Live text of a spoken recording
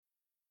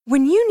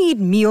When you need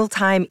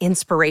mealtime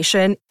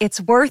inspiration,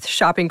 it's worth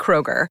shopping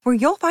Kroger, where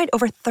you'll find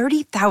over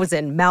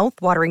 30,000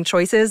 mouth-watering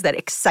choices that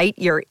excite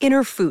your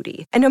inner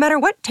foodie. And no matter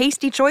what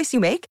tasty choice you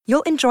make,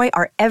 you'll enjoy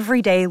our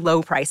everyday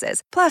low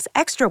prices, plus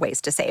extra ways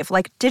to save,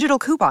 like digital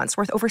coupons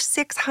worth over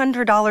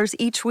 $600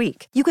 each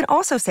week. You can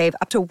also save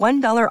up to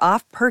 $1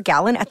 off per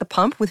gallon at the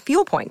pump with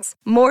fuel points.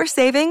 More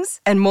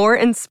savings and more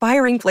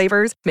inspiring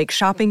flavors make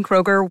shopping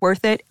Kroger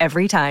worth it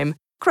every time.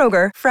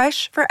 Kroger,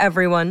 fresh for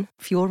everyone.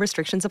 Fuel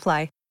restrictions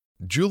apply.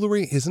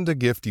 Jewelry isn't a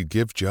gift you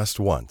give just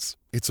once.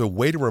 It's a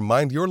way to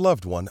remind your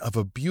loved one of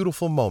a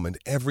beautiful moment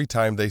every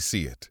time they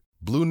see it.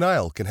 Blue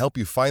Nile can help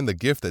you find the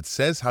gift that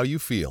says how you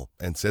feel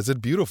and says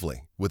it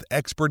beautifully, with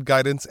expert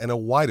guidance and a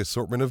wide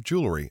assortment of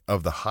jewelry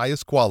of the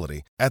highest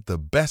quality at the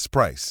best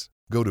price.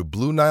 Go to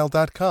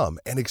BlueNile.com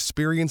and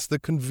experience the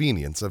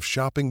convenience of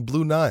shopping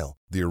Blue Nile,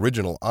 the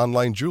original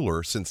online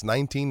jeweler since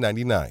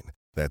 1999.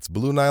 That's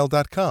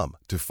BlueNile.com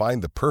to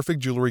find the perfect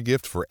jewelry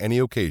gift for any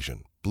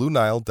occasion.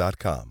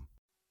 BlueNile.com.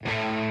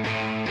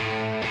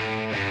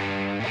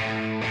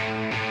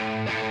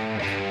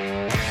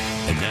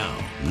 And now,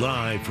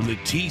 live from the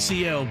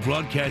TCL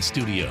broadcast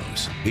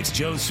studios, it's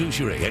Joe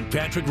Souchere and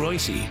Patrick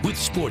Royce with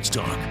Sports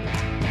Talk.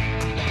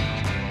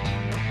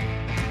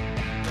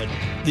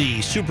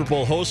 The Super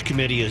Bowl host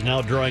committee is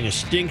now drawing a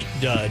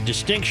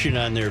distinction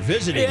on their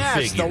visiting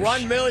figures. Yes, the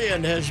 $1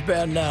 million has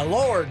been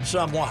lowered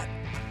somewhat.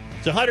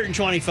 It's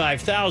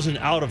 125,000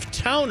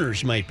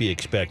 out-of-towners might be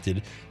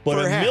expected, but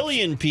Perhaps. 1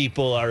 million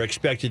people are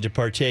expected to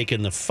partake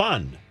in the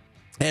fun.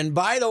 And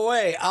by the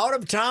way,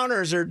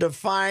 out-of-towners are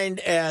defined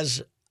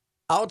as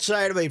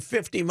outside of a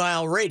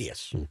 50-mile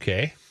radius.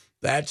 Okay.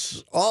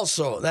 That's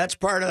part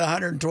of the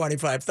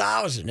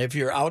 125,000 if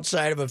you're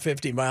outside of a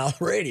 50-mile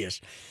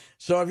radius.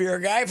 So if you're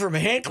a guy from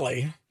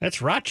Hinckley,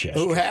 That's Rochester.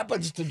 who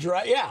happens to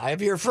drive,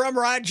 if you're from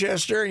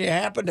Rochester and you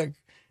happen to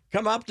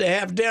come up to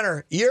have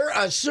dinner, you're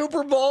a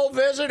Super Bowl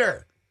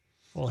visitor.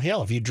 Well,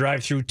 hell, if you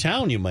drive through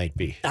town, you might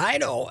be. I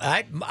know.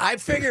 I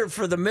figure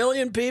for the 1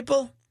 million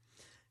people,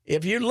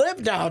 if you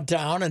live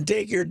downtown and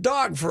take your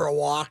dog for a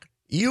walk,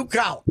 you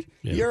count.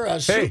 Yeah. You're a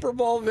Super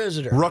Bowl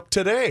visitor. Rook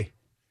today.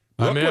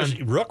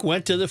 Rook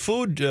went to the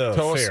food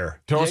fair.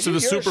 Toast to the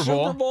You're Super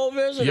Bowl. Super Bowl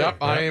visitor. Yep,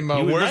 I am. You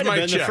might Where's have my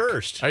been the check?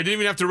 first. I didn't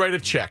even have to write a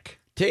check.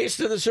 Taste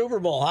of the Super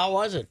Bowl. How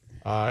was it?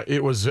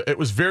 It was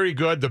very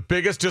good. The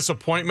biggest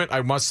disappointment,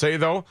 I must say,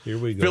 though, Here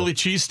we go. Philly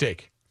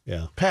cheesesteak.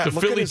 Yeah. The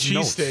Philly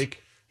cheesesteak.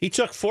 He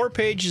took 4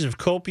 pages of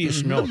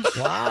copious notes.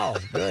 Wow,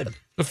 good.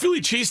 The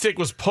Philly cheesesteak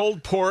was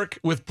pulled pork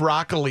with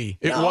broccoli.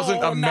 It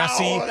wasn't a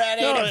messy. No, that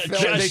ain't a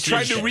Philly they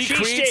tried to cheesesteak.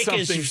 recreate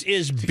Cheesesteak something.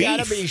 is beef. It's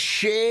got to be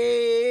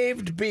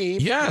shaved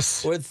beef.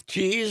 Yes. With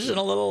cheese and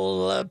a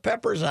little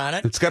peppers on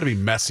it. It's got to be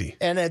messy.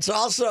 And it's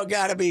also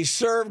got to be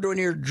served when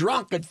you're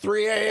drunk at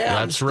 3 a.m.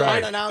 That's right.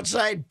 Standing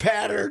outside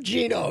Pat or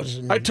Gino's.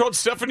 And I told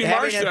Stephanie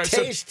Marsh having that a I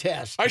said taste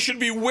test. I should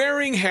be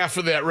wearing half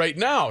of that right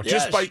now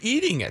just Yes. by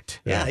eating it.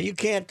 Yeah, you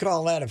can't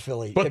call that a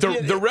Philly. But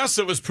If the rest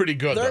of it was pretty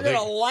good. they're though.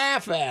 going to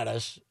laugh at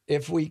us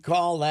if we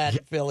call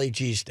that Philly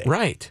cheesesteak.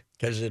 Right.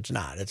 Because it's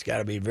not. It's got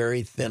to be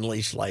very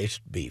thinly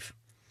sliced beef.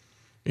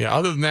 Yeah.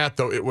 Other than that,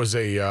 though, it was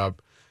a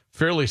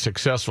fairly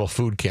successful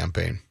food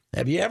campaign.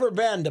 Have you ever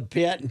been to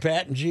Pat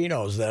and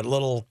Gino's, that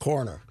little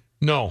corner?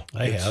 No,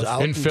 I have.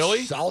 Out In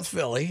Philly? South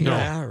Philly. No.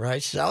 Yeah,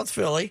 right. South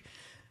Philly.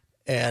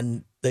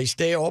 And they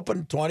stay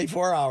open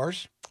 24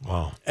 hours.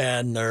 Wow.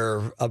 And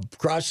they're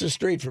across the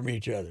street from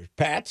each other.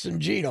 Pat's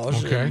and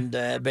Gino's. Okay.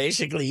 And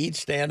basically eat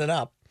standing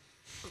up.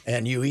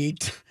 And you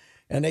eat.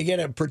 And they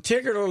get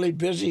particularly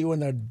busy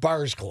when the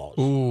bars close.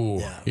 Ooh,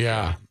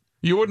 yeah.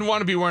 You wouldn't want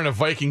to be wearing a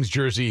Vikings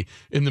jersey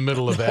in the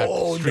middle of that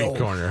street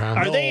corner, huh?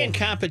 Are they in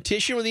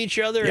competition with each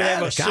other or they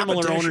have a similar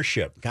competition.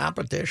 ownership?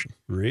 Competition.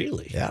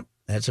 Really? Yep.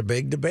 That's a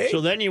big debate.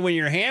 So then when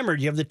you're hammered,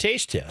 you have the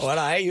taste test. Well,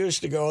 I used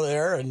to go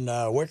there, and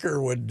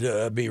Wicker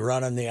would be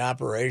running the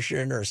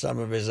operation, or some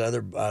of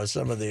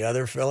the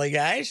other Philly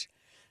guys.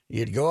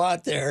 You'd go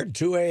out there at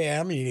 2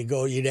 a.m.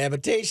 You'd have a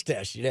taste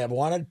test. You'd have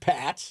one at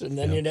Pat's, and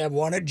then you'd have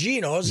one at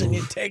Gino's, and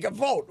you'd take a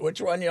vote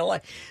which one you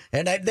like.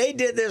 And they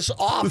did this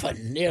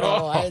often.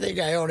 I think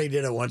I only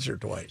did it once or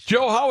twice.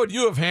 Joe, how would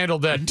you have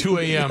handled that 2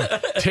 a.m.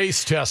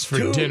 taste test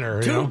for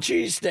dinner? Two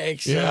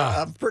cheesesteaks,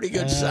 of pretty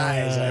good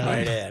size, I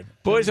might add.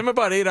 Boys, I'm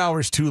about 8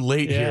 hours too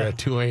late here at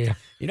 2 a.m.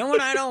 You know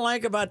what I don't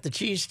like about the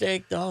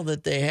cheesesteak, though,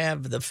 that they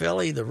have the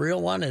Philly, the real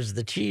one, is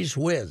the cheese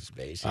whiz,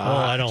 basically.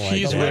 I don't like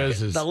Cheese that.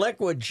 whiz is The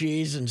liquid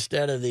cheese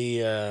instead of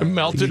the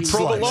melted cheese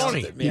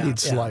provolone. sliced. You need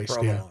sliced,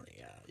 provolone,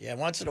 yeah.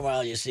 Once in a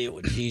while you see it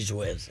with cheese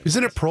whiz.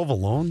 Isn't it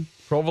provolone?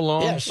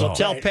 provolone. Yeah, So Oh.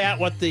 tell Pat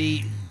what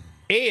the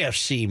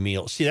AFC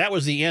meal. See, that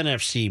was the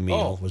NFC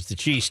meal, was the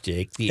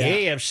cheesesteak. The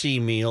AFC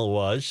meal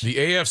was The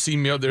AFC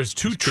meal, there's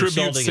two tribute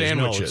consulting his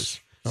sandwiches. notes.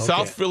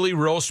 South Philly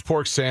roast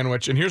pork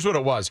sandwich. And here's what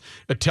it was.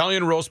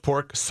 Italian roast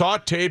pork,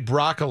 sauteed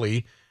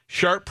broccoli,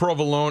 sharp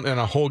provolone, and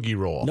a hoagie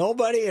roll.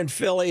 Nobody in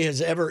Philly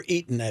has ever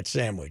eaten that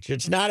sandwich.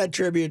 It's not a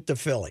tribute to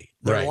Philly.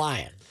 They're Right.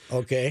 lying,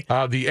 okay?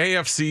 The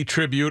AFC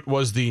tribute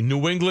was the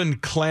New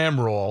England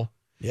clam roll.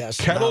 Yes,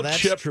 kettle that's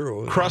chip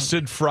true.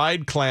 crusted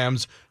fried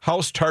clams,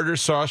 house tartar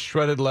sauce,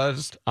 shredded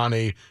lettuce on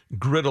a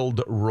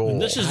griddled roll.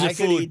 And this is I the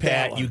could food, eat that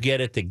Pat, one. you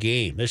get at the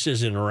game. This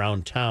isn't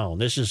around town.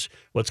 This is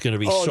what's going to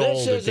be this sold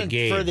at the isn't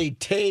game. for the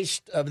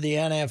taste of the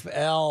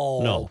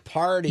NFL No.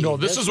 party. No,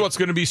 this is what's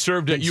going to be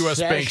served at U.S.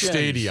 Bank concessions.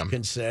 Stadium.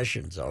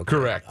 Concessions, okay.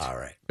 Correct. All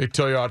right. They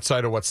tell you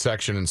outside of what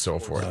section and so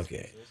forth.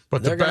 Okay.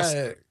 But They're the best.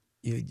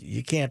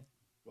 you can't,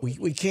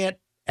 we can't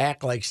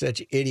act like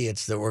such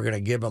idiots that we're going to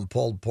give them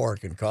pulled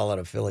pork and call it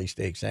a Philly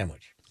steak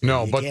sandwich.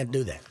 No, you but can't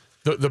do that.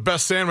 the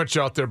best sandwich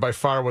out there by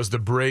far was the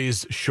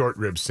braised short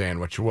rib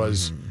sandwich.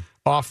 Was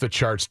off the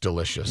charts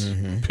delicious.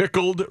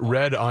 Pickled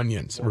red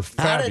onions were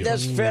How did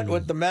fabulous. this fit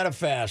with the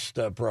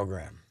MetaFast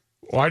program?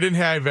 Well, I didn't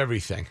have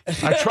everything.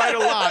 I tried a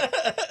lot,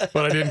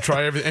 but I didn't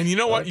try everything. And you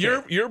know what?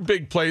 Your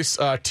big place,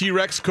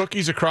 T-Rex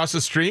Cookies across the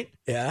street,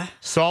 Yeah.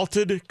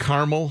 salted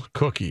caramel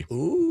cookie.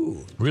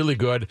 Ooh. Really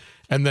good.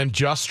 And then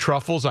Just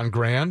Truffles on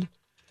Grand.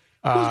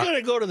 Who's going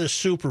to go to the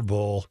Super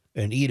Bowl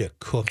and eat a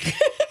cookie?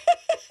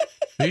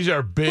 These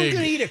are big. Who's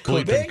gonna eat a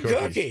bleeping Big cookies.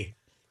 cookie.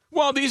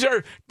 Well, these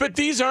aren't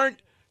Cookies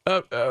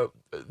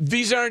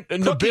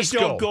Nabisco.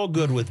 don't go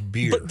good with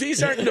beer. But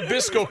these aren't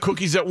Nabisco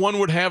cookies that one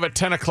would have at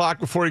 10 o'clock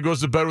before he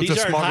goes to bed with These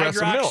a aren't small glass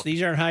of Hydrox. milk.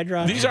 These aren't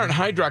Hydrox. These aren't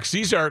Hydrox.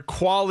 These are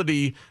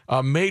quality,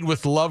 made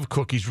with love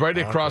cookies right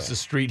across the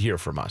street here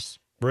from us.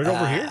 right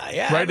over here.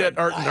 Yeah, Right I at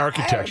Art and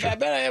Architecture. I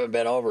bet I haven't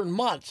been over in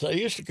months. I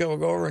used to go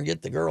over and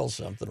get the girls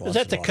something. Is once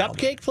that the in a while, but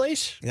cupcake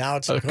place? Now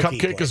it's a The cookie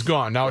cupcake place. is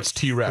gone. Now it's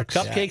T-Rex.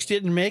 Cupcakes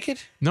didn't make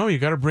it. No, you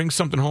got to bring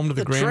something home to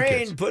the, The grandkids.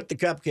 train put the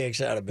cupcakes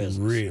out of business.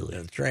 Really?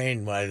 The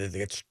train,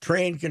 it's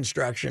train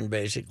construction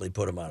basically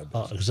put them out of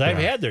business. Because I've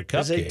had their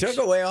Because they cupcakes. took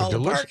away all the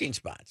delicious. parking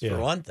spots, Yeah. for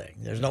one thing.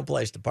 There's no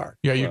place to park.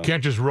 Yeah, you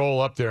can't just roll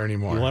up there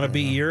anymore. You want to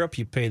be Europe,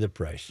 you pay the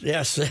price.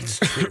 Yes, that's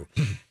true.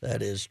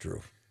 That is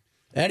true.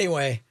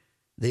 Anyway,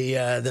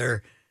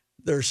 they're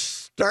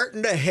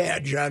starting to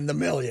hedge on the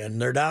million.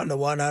 They're down to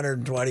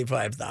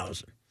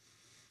 125,000.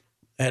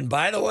 And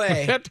by the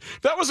way,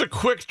 that was a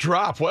quick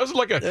drop. Wasn't it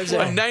like a There's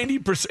a-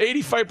 90%,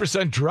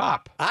 85%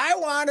 drop?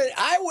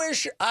 I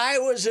wish I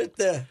was at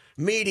the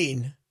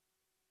meeting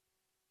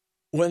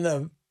when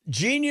the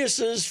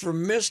geniuses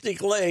from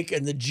Mystic Lake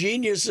and the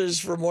geniuses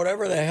from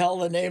whatever the hell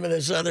the name of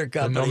this other The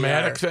company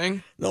nomadic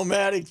are,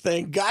 nomadic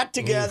thing got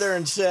together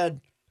and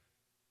said,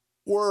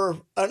 we're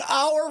an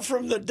hour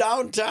from the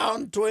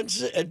downtown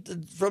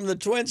from the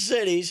Twin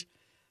Cities.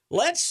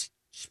 Let's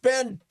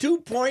spend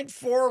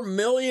 $2.4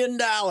 million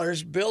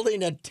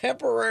building a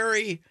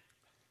temporary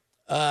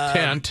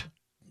Tent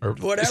or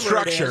whatever it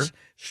structure. is,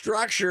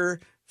 structure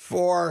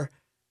for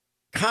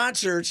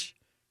concerts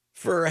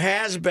for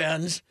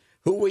has-beens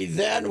who we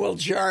then will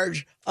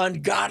charge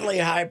ungodly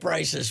high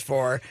prices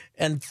for,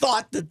 and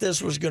thought that this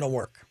was going to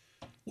work.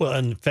 Well,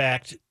 in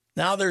fact,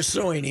 Now they're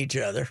suing each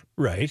other.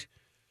 right.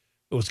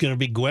 It was going to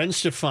be Gwen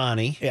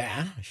Stefani,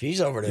 Yeah,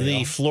 she's over there.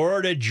 the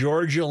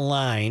Florida-Georgia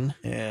line.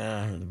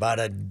 Yeah, about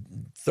a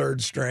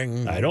third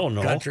string. I don't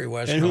know. Country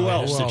western. And who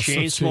else? Who The else? Let's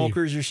see.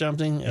 Chainsmokers or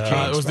something?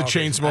 It was the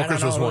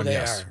Chainsmokers was one,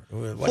 yes.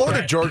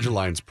 Florida Georgia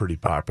Line's pretty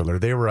popular.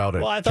 They were out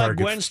at well, I thought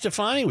Target. Gwen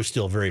Stefani was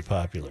still very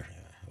popular.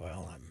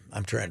 Well,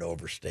 I'm trying to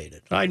overstate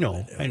it. I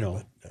know.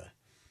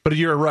 But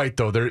you're right,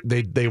 though.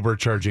 They were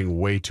charging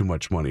way too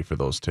much money for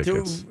those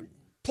tickets.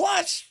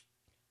 Plus,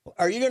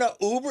 are you going to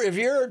Uber if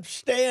you're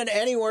staying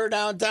anywhere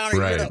downtown? Are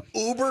you Right. going to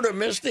Uber to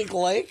Mystic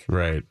Lake?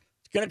 Right.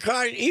 It's going to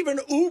cost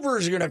even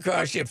Uber's going to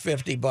cost you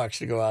 $50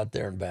 to go out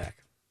there and back.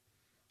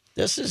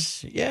 This is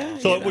So you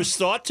it know. was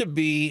thought to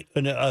be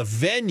a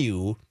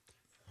venue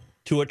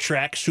to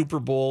attract Super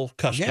Bowl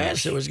customers.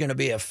 Yes, it was going to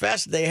be a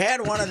fest. They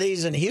had one of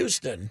these in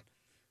Houston,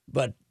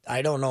 but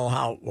I don't know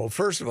how. Well,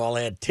 first of all,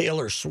 they had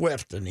Taylor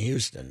Swift in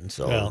Houston,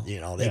 so Well,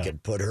 they yeah.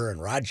 could put her in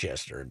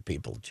Rochester and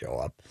people would show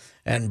up,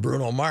 and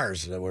Bruno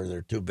Mars were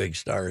their two big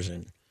stars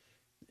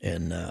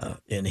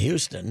in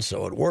Houston,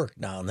 so it worked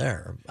down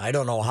there. I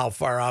don't know how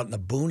far out in the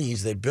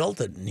boonies they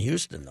built it in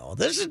Houston, though.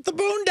 This is the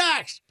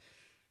Boondocks.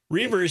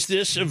 Reavers,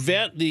 this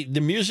event, the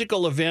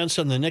musical events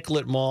on the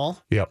Nicollet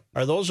Mall, Yep.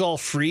 are those all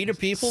free to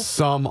people?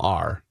 Some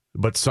are,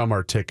 but some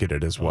are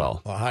ticketed as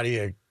well. Well, how do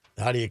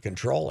you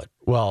control it?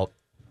 Well,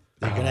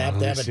 You're going to have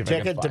let me a see if I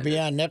can ticket to find be it.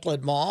 on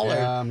Nicollet Mall? or-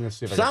 Yeah, I'm going to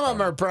see if I Some can of find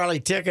them are it. probably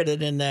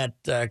ticketed in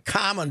that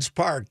Commons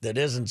Park that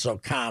isn't so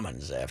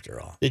Commons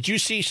after all. Did you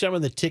see some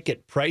of the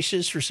ticket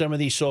prices for some of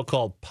these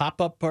so-called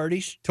pop-up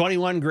parties?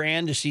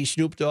 $21,000 to see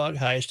Snoop Dogg,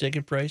 highest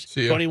ticket price.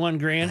 See ya.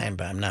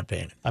 $21,000. I'm not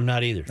paying it. I'm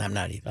not either. I'm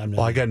not either. I'm not.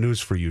 Well, I got news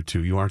for you,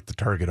 too. You aren't the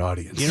target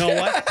audience. You know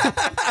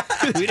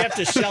what? We'd have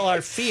to sell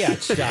our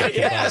Fiat stock.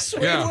 Yes,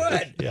 we Yeah.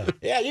 would. Yeah.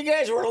 Yeah, you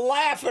guys were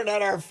laughing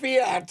at our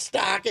Fiat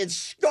stock.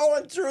 It's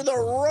going through the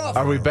roof.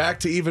 Are we back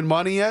to even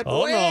money yet?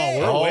 Oh,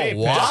 no. We're way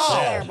wow. past Double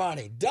that. our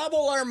money.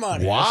 Double our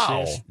money.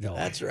 Wow. Yes, no.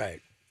 That's right.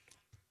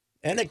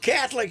 And the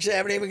Catholics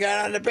haven't even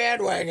got on the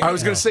bandwagon. I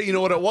was going to say, you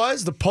know what it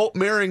was? The Pope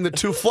marrying the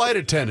two flight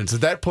attendants. Did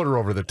that put her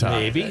over the top?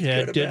 Maybe.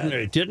 That could have been.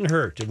 It didn't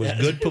hurt. It was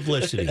good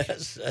publicity.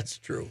 Yes, that's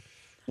true.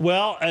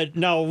 Well,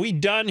 now, are we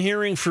done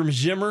hearing from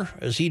Zimmer?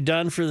 Is he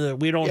done for the...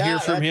 We don't hear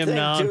from that him thing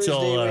now Tuesday,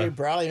 until... we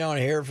probably don't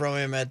hear from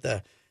him at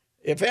the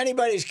if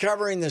anybody's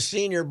covering the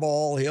Senior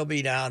Bowl, he'll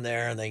be down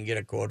there, and they can get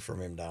a quote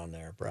from him down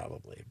there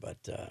probably. But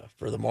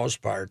for the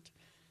most part,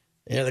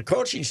 the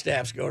coaching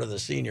staffs go to the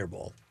Senior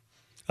Bowl.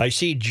 I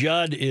see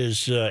Judd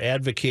is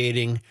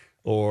advocating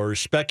or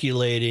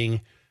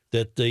speculating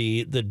that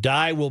the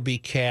die will be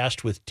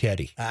cast with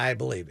Teddy. I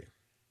believe him.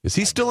 Is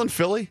he still in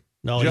Philly?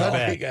 No, he's Judd?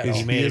 back.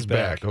 He He is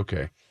back.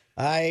 Okay.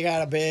 I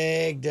got a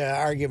big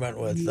argument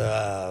with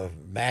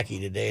Mackey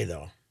today,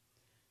 though.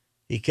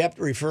 He kept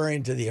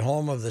referring to the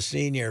home of the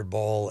Senior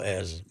Bowl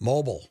as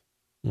Mobile.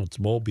 Well, it's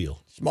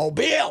Mobile. It's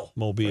Mobile.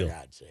 Mobile. For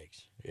God's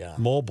sakes. Yeah.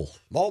 Mobile.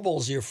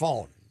 Mobile's your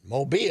phone.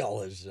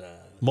 Mobile is...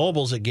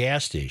 Mobile's a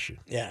gas station.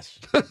 Yes.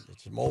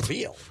 It's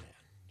Mobile,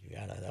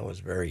 man. That was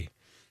very,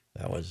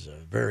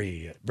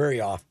 very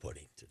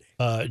off-putting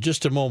today.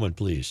 Just a moment,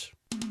 please.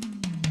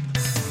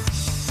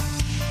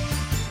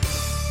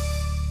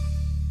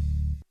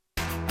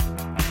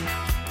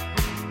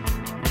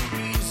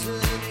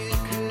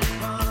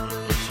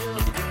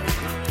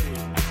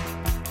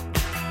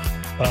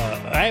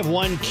 I have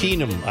one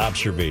Keenum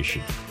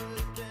observation.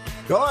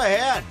 Go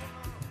ahead.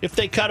 If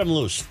they cut him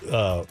loose,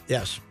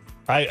 Yes.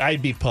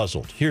 I'd be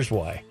puzzled. Here's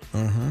why.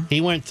 Mm-hmm.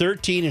 He went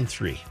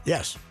 13-3.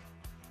 Yes.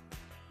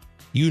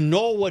 You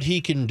know what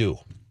he can do.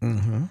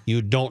 Mm-hmm.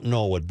 You don't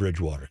know what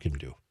Bridgewater can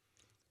do.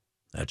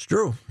 That's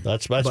true.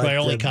 That's my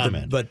only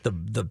comment. But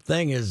the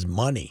thing is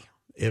money.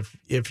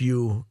 If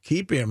you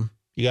keep him,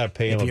 you got to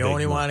pay him. if you a big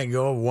only money. want to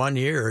go 1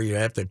 year, you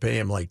have to pay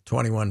him like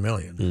 $21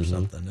 million or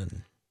something.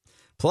 And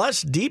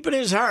plus, deep in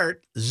his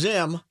heart,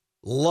 Zim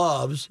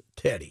loves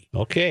Teddy.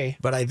 Okay.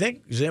 But I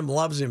think Zim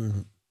loves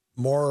him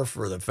more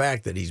for the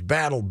fact that he's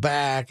battled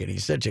back and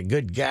he's such a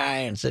good guy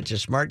and such a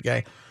smart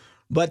guy.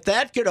 But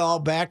that could all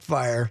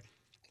backfire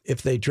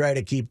if they try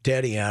to keep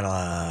Teddy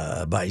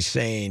on by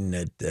saying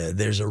that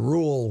there's a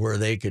rule where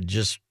they could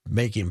just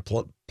make him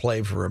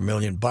play for $1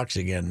 million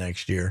again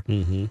next year,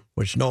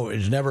 which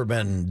has never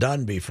been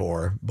done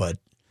before. But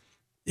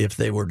if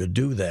they were to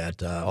do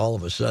that, all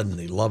of a sudden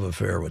the love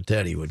affair with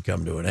Teddy would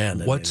come to an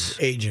end, and his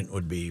agent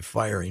would be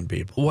firing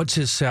people. What's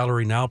his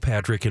salary now,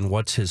 Patrick, and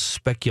what's his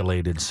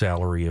speculated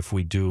salary if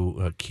we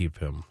do keep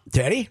him?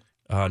 Teddy?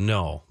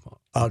 No.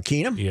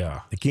 Keenum?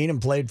 Yeah.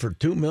 Keenum played for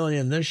 $2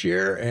 million this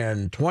year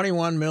and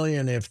 $21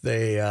 million if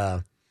they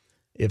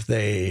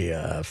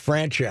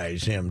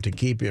franchise him to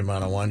keep him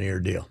on a 1-year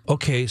deal.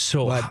 Okay,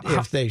 so But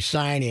if they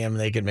sign him,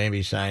 they could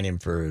maybe sign him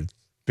for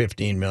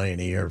 $15 million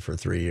a year for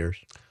 3 years.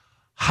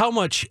 how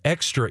much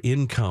extra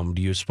income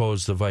do you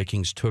suppose the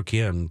Vikings took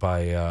in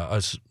by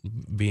us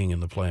being in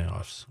the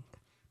playoffs?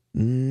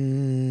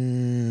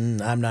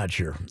 I'm not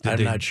sure.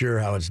 I'm not sure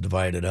how it's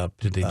divided up.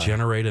 Did they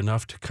generate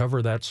enough to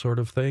cover that sort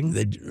of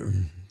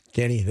thing?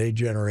 Kenny, they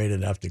generate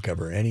enough to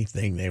cover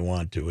anything they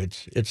want to.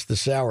 It's the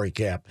salary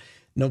cap.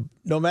 No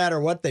matter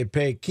what they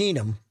pay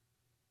Keenum,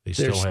 they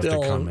still have to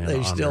come in.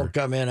 They still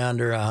come in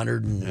under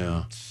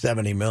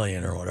 $170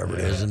 million or whatever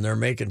it is, and they're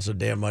making so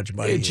damn much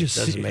money. It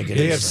doesn't make any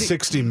They have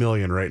difference. $60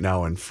 million right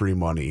now in free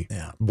money.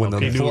 Yeah. When the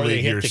new Before they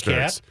league hit year the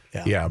starts.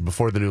 cap? Yeah.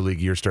 Before the new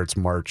league year starts,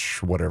 March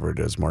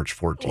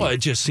 14th. Well, it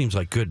just seems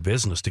like good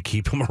business to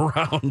keep him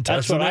around.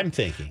 That's doesn't what it? I'm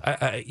thinking.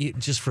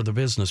 Just for the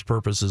business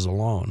purposes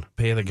alone,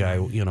 pay the guy.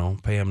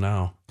 Pay him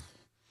now.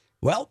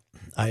 Well,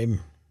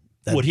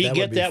 Would he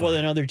get that with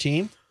another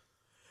team?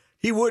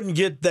 He wouldn't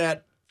get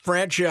that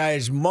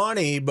franchise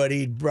money, but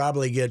he'd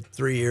probably get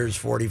 3 years,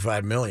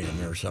 $45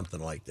 million or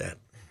something like that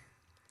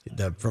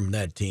from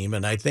that team.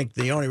 And I think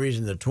the only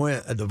reason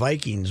the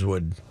Vikings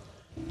would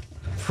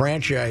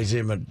franchise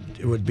him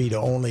it would be to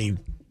only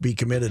be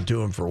committed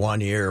to him for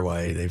 1 year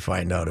while they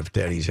find out if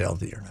Teddy's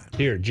healthy or not.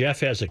 Here, Jeff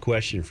has a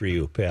question for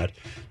you, Pat.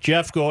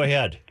 Jeff, go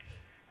ahead.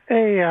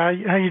 Hey,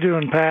 how you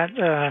doing, Pat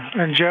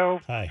and Joe?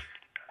 Hi.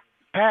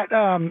 Pat,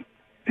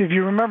 if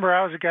you remember,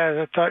 I was a guy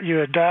that thought you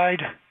had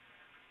died.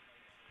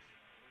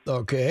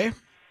 Okay.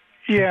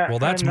 Yeah. Well,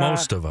 that's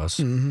most of us.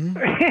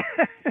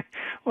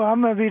 Well,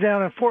 I'm going to be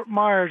down in Fort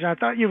Myers, and I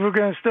thought you were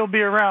going to still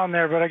be around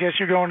there, but I guess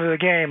you're going to the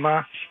game,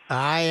 huh?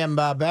 I am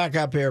back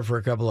up here for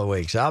a couple of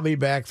weeks. I'll be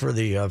back for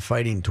the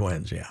Fighting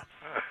Twins, yeah.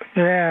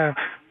 Yeah.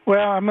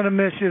 Well, I'm going to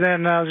miss you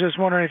then. I was just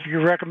wondering if you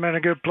could recommend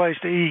a good place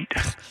to eat.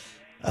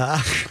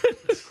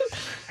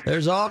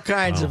 There's all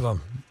kinds of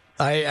them.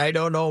 I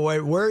don't know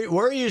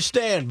where are you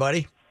staying,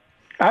 buddy?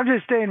 I'm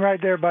just staying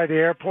right there by the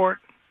airport.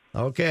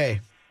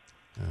 Okay.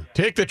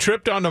 Take the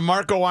trip down to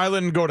Marco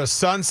Island and go to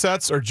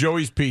Sunsets or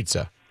Joey's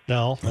Pizza.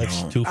 No,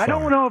 that's too far. I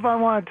don't know if I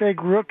want to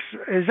take Rook's.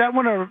 Is that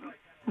one of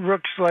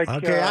Rook's like?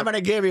 Okay, I'm going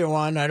to give you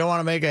one. I don't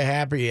want to make a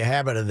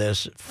habit of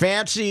this.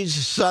 Fancy's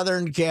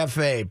Southern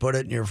Cafe. Put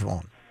it in your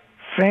phone.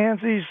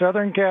 Fancy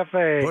Southern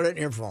Cafe. Put it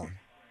in your phone.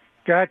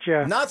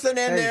 Gotcha. Nothing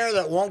in there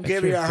that won't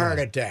give you a heart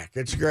attack.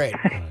 It's great.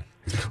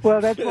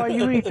 Well, that's why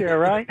you eat there,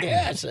 right?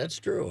 Yes, that's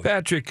true.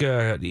 Patrick,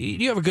 do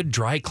you have a good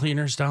dry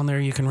cleaners down there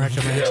you can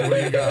recommend? Yeah, what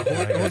do you got?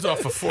 It was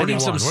off of 41. I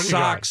need some What do you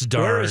got? socks,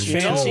 darn. You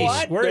know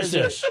what? Where is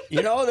this?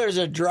 There's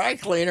a dry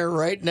cleaner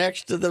right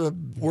next to the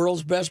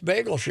world's best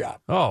bagel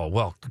shop. Oh,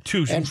 well,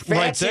 two And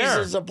right Fancy's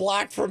there. is a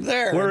block from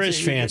there. Where And is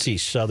so you can- Fancy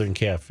Southern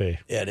Cafe?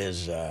 It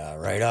is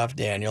right off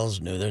Daniels,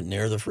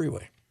 near the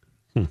freeway.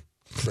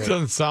 It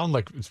doesn't sound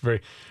like it's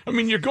very. I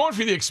mean, you're going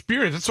for the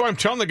experience. That's why I'm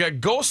telling the guy,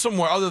 go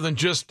somewhere other than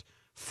just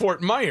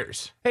Fort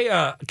Myers. Hey,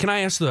 can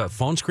I ask the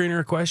phone screener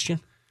a question?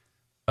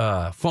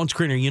 Phone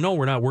screener,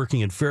 we're not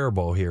working in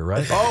Faribault here,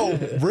 right? Oh,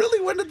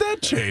 really? When did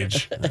that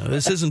change?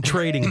 This isn't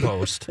Trading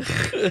Post.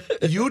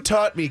 You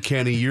taught me,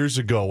 Kenny, years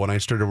ago when I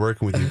started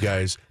working with you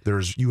guys.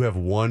 You have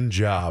one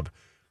job: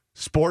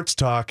 sports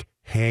talk.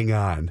 Hang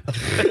on.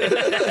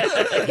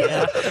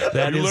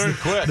 That You is learn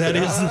quick. That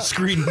is the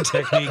screening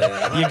technique.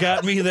 You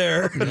got me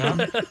there.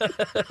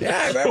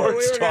 Yeah, I remember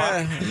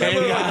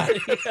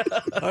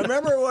I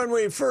remember when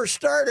we first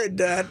started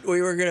that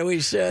we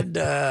said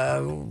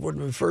when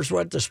we first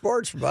went to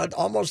sports, about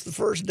almost the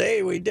first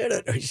day we did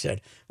it, we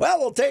said, "Well,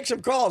 we'll take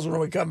some calls when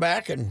we come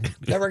back," and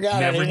never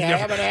got anything. I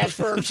haven't asked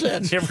for them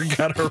since. Never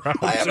got around.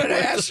 I haven't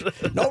asked.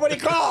 Nobody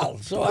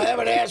called, so I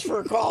haven't asked for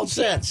a call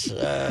since.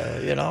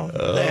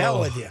 The hell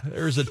with you.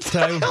 There was a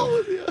time.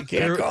 You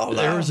can't call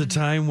There now. was a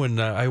time when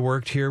I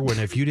worked here when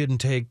if you didn't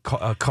take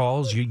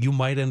calls, you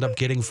might end up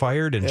getting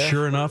fired, and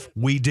sure enough,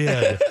 we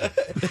did.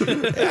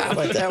 Yeah,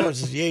 but that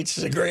was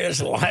Yates'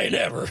 greatest line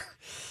ever.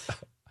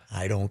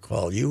 I don't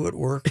call you at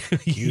work.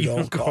 You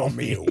don't call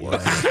me at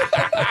work.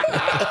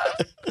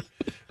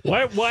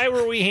 Why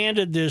were we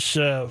handed this?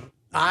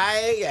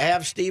 I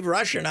have Steve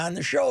Rushin on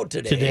the show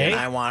today, and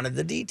I wanted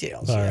the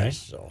details. All yes, right.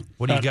 So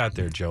What do you got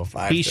there, Joe?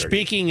 5:30. He's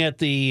speaking at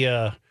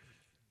the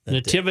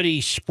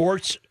Nativity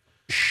Sports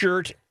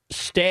Shirt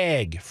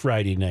Stag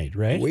Friday night,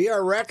 right? We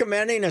are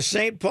recommending a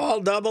St.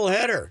 Paul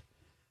doubleheader.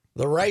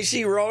 The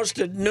Ricey Roast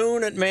at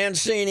noon at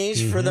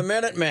Mancini's for the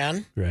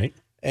Minutemen. Right.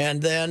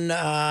 And then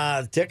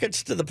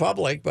tickets to the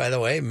public, by the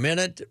way,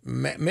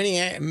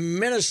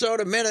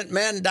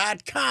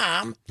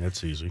 MinnesotaMinutemen.com.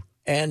 That's easy.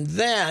 And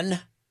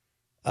then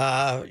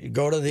you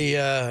go to the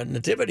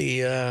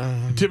Nativity.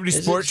 Nativity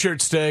Sports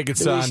Shirt Stag.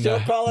 It's Do we on. still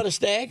call it a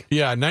stag?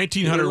 Yeah, Did they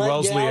 1900 let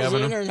Wellesley gals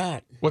in Avenue. or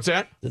not? What's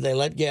that? Did they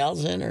let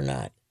gals in or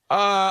not?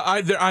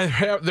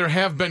 There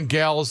have been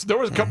gals. There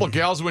was a couple of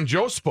gals when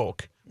Joe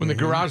spoke when the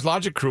Garage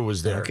Logic crew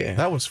was there. Okay.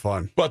 That was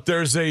fun. But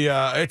there's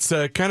it's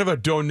a kind of a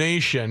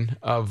donation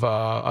of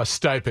a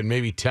stipend,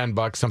 maybe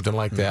 $10, something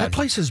like That that.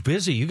 place is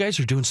busy. You guys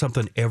are doing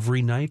something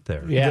every night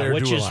there. Yeah, They're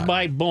which doing a is lot.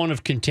 my bone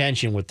of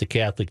contention with the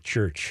Catholic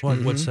Church.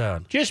 What's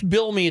that? Just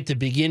bill me at the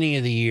beginning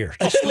of the year.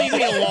 Just leave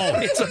me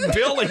alone. It's a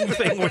billing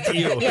thing with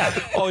you. Yeah.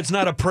 Oh, it's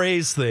not a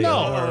praise thing.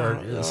 No.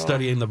 Or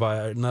studying the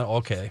Bible. No,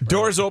 okay.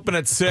 Doors open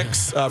at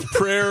 6.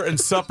 Prayer and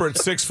supper at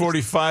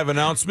 6:45.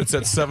 Announcements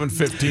at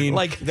 7:15.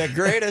 Like The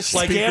greatest,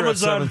 like Speaker at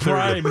Amazon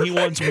 7:30. Prime, he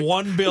wants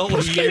one bill a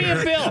Just give me a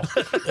year. bill.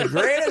 the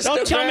greatest.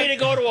 Don't tell me event-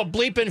 to go to a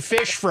bleeping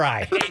fish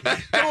fry.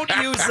 Don't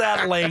use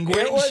that language.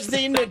 It was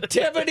the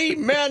Nativity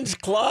Men's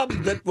Club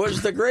that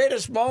was the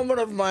greatest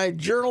moment of my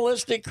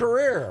journalistic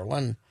career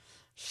when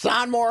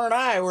Sonmore and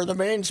I were the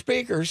main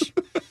speakers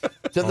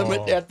at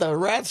the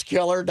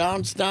Rathskeller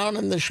down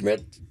in the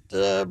Schmidt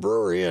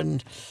Brewery,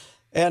 and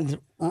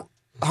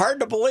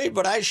hard to believe,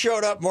 but I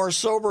showed up more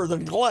sober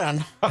than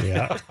Glenn.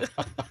 Yeah.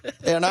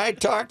 And I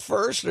talked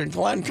first, and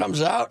Glenn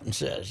comes out and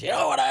says, "You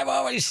know what I've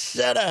always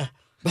said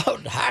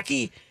about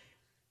hockey?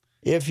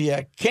 If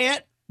you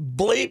can't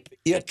bleep,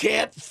 you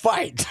can't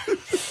fight."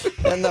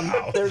 And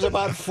there's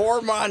about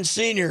 4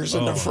 Monsignors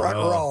in the front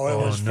row. It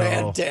was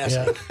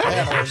fantastic.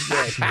 Yeah, it was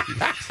great.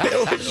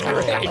 It was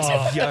great.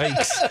 Oh,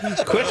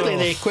 yikes.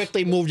 They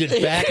quickly moved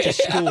it back to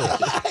school.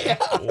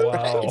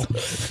 Wow.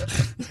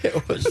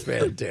 It was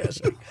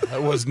fantastic.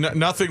 It was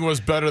nothing was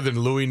better than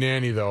Louis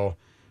Nanny though,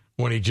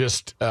 when he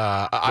just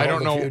I don't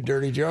Told a know. few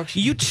dirty jokes.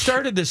 You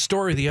started this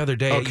story the other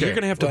day. Okay. You're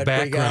going to have to But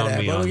background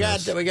me on we got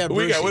this. Brucey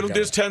We got coming.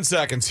 just 10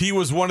 seconds. He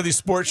was one of these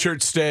Sports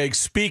Shirt Stag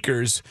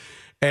speakers.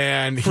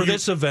 And For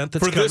this event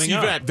that's for this coming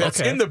up. event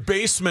that's Okay. in the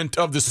basement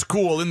of the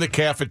school in the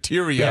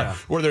cafeteria Yeah.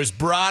 where there's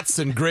brats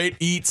and great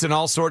eats and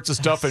all sorts of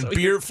stuff and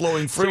beer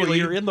flowing So freely.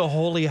 you're in the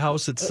holy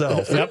house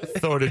itself.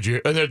 So did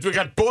you? And we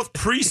got both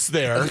priests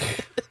there.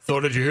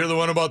 So did you hear the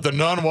one about the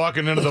nun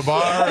walking into the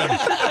bar? And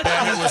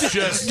it was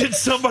just Did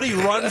somebody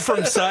run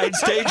from side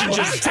stage and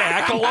just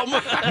tackle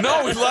him?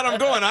 no. We let him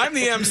go, and I'm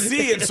the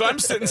MC, and so I'm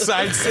sitting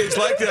side stage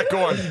like that,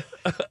 going,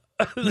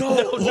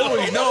 "No,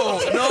 Louis, no,"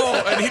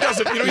 and he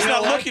doesn't. He's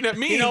not looking at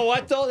me. You know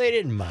what, though? They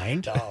didn't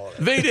mind.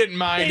 They didn't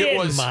mind. They it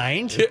didn't was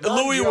mind.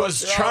 Louis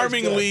was jokes are always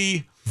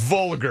charmingly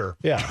vulgar.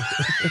 Yeah.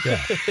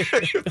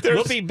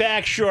 We'll be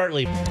back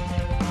shortly.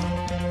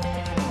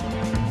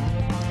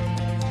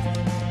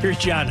 Here's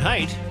John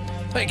Haidt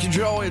Thank you,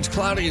 Joe. It's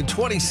cloudy and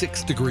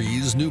 26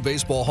 degrees. New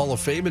Baseball Hall of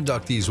Fame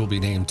inductees will be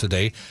named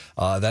today.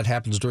 That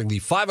happens during the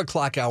 5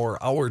 o'clock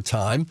hour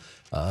time.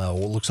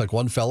 Looks like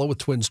one fellow with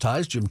Twins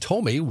ties, Jim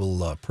Thome,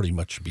 will pretty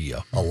much be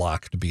a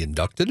lock to be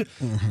inducted.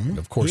 And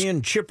of course, he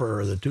and Chipper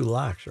are the two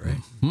locks,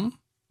 right?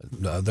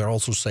 They're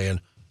also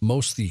saying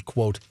most of the,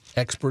 quote,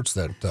 experts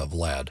that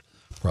Vlad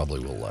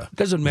probably will.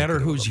 Doesn't matter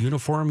whose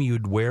uniform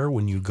you'd wear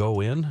when you go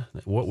in.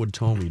 What would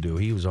Thome do?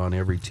 He was on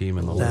every team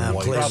in the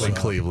league. Probably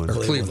Cleveland.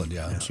 Cleveland,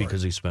 yeah.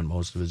 Because he spent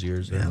most of his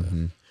years there.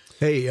 Mm-hmm.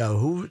 Hey,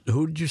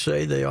 who did you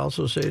say they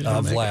also say is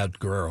Vlad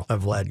Guerrero.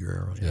 Vlad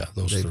Guerrero. Yeah,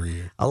 those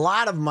three. A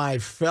lot of my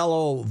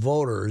fellow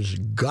voters,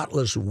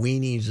 gutless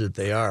weenies that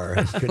they are,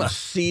 have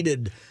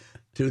conceded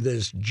to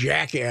this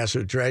jackass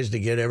who tries to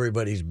get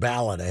everybody's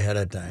ballot ahead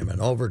of time. And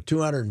over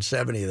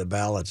 270 of the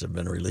ballots have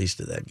been released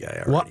to that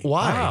guy already.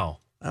 Why? Wow.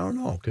 I don't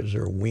know, because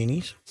they're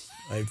weenies.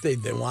 If they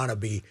want to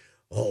be,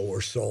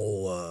 we're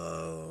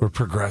so... we're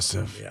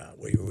progressive. Yeah,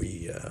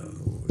 we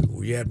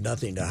have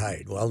nothing to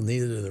hide. Well,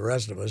 neither do the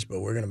rest of us,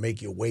 but we're going to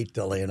make you wait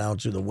till they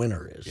announce who the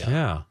winner is.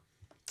 Yeah.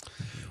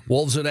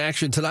 Wolves in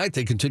action tonight.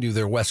 They continue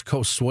their West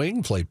Coast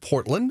swing, play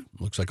Portland.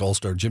 Looks like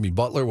All-Star Jimmy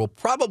Butler will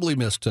probably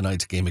miss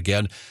tonight's game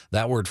again.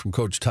 That word from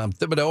Coach Tom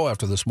Thibodeau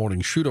after this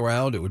morning's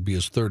shoot-around. It would be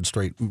his third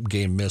straight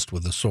game missed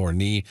with a sore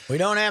knee. We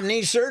don't have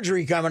knee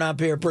surgery coming up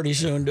here pretty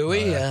soon, do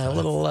we? A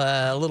little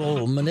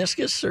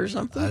meniscus or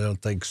something? I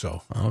don't think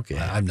so. Okay.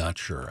 I'm not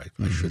sure.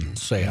 I shouldn't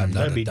say I'm not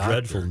That'd a be doctor.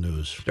 dreadful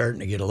news.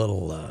 Starting to get a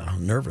little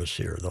nervous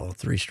here, though.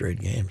 3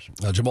 straight games.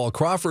 Jamal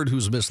Crawford,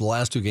 who's missed the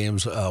last 2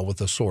 games with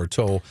a sore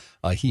toe,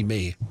 he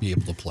may be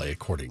able to play,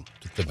 according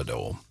to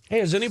Thibodeau.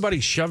 Hey, has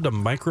anybody shoved a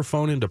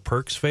microphone into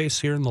Perk's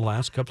face here in the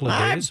last couple of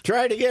days? I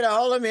tried to get a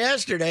hold of him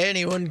yesterday, and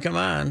he wouldn't come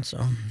on.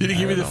 So Did he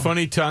give you the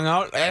funny tongue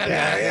out?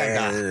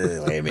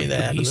 Give me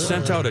that. He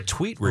sent out a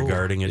tweet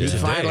regarding it today.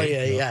 Finally,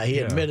 he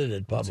admitted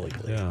it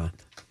publicly. Yeah.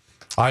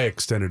 I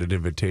extended an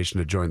invitation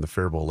to join the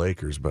Faribault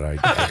Lakers, but I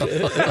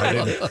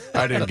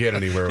didn't get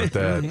anywhere with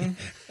that.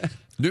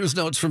 News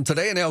notes from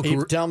today in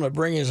He'd tell him to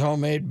bring his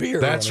homemade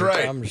beer. That's when right.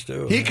 He comes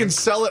to. He can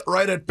sell it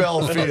right at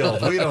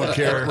Belfield. We don't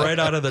care. Right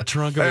out of the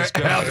trunk of his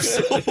car.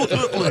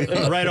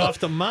 Absolutely. Right off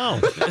the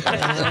mound.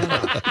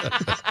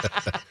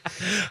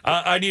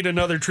 I need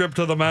another trip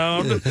to the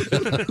mound.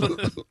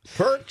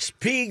 Perks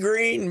Pea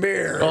Green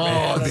beer.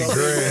 Oh, that'd be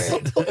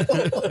great.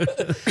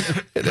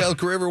 An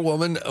Elk River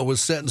woman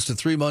was sentenced to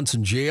 3 months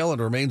in jail and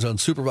remains on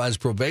supervised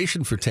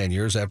probation for 10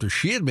 years after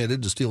she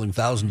admitted to stealing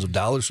thousands of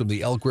dollars from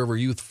the Elk River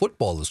Youth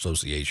Football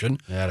Association.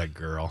 That a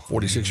girl.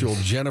 46-year-old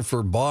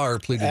Jennifer Barr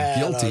pleaded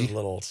guilty. Those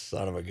little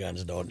son of a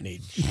guns don't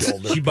need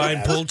shoulder She buying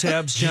pads. pull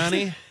tabs,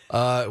 Johnny?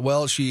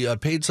 Well, she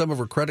paid some of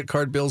her credit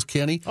card bills,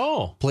 Kenny.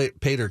 Oh.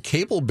 Paid her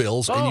cable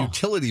bills and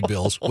utility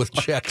bills with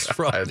checks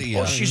from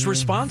the She's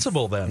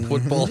responsible then.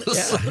 Football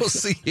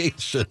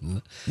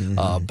Association.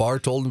 Barr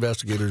told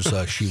investigators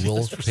she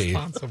will pay.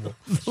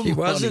 She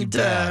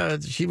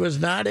wasn't. She was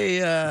not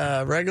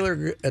a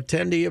regular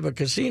attendee of a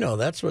casino.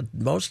 That's what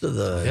most of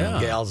the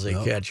gals they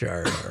catch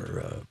are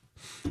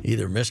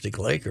either Mystic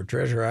Lake or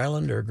Treasure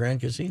Island or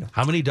Grand Casino.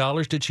 How many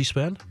dollars did she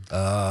spend?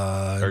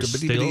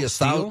 Thousands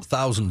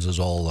is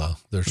all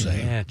they're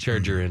saying. Yeah,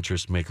 charge her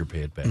interest, make her pay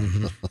it back.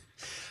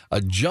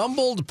 A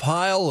jumbled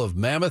pile of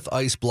mammoth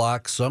ice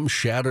blocks, some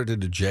shattered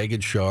into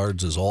jagged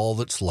shards, is all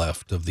that's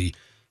left of the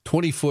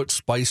 20-foot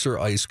Spicer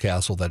Ice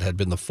Castle that had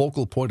been the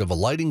focal point of a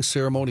lighting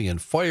ceremony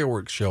and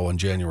fireworks show on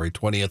January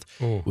 20th.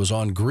 It was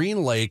on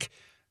Green Lake.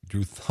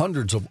 Drew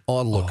hundreds of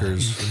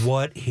onlookers.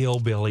 What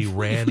hillbilly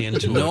ran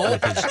into it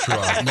with his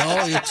truck?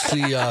 No,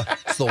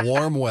 it's the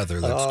warm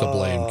weather that's to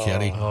blame,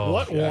 Kenny.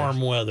 What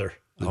warm weather?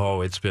 Oh,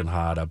 it's been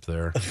hot up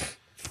there.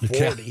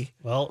 40.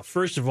 Well,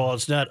 first of all,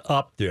 it's not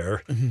up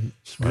there.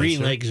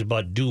 Green Lake is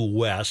about due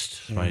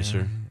west,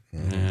 Spicer.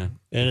 Yeah.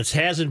 and it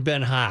hasn't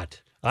been hot.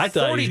 I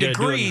thought 40 he was gonna do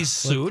degrees,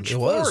 Such. It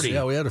was. 40.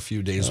 Yeah, we had a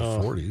few days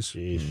of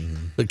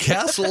 40s. The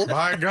castle.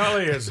 By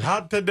golly, it's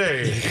hot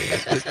today.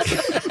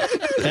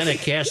 What kind of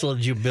castle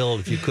did you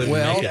build if you couldn't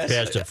make it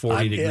past a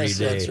 40-degree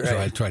day? That's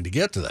right. Trying to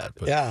get to that.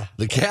 But Yeah.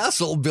 the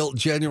castle, built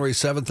January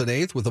 7th and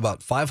 8th with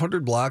about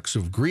 500 blocks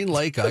of Green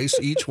Lake ice,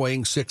 each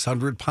weighing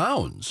 600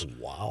 pounds.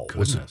 Wow.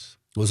 Goodness.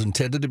 Was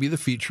intended to be the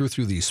feature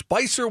through the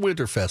Spicer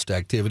Winterfest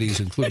activities,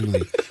 including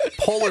the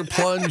Polar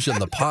Plunge and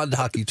the Pond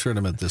Hockey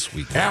Tournament this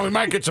week. Yeah, we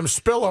might get some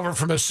spillover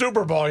from the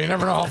Super Bowl. You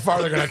never know how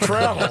far they're going to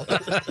travel.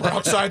 We're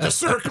outside the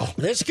circle.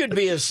 This could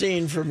be a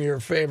scene from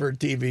your favorite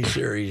TV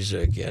series,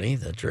 Kenny,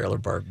 the Trailer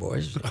Park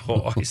Boys.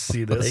 Oh, I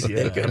see this.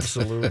 They could-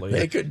 Absolutely.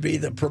 They could be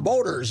the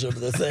promoters of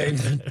the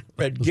thing,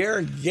 but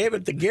gave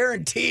it the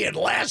guarantee it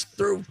lasts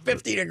through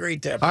 50-degree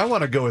temperature. I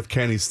want to go with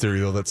Kenny's theory,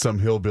 though, that some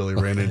hillbilly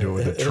ran into it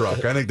with a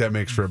truck. I think that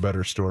makes for a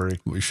better story.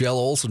 Michelle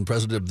Olson,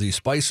 president of the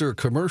Spicer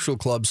Commercial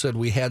Club, said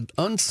we had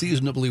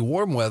unseasonably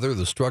warm weather.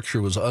 The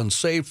structure was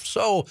unsafe,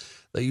 so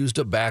They used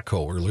a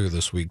backhoe earlier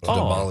this week to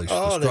demolish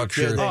the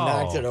structure. They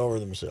knocked it over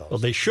themselves. Well,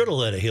 they should have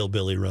let a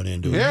hillbilly run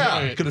into it.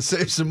 Yeah, could have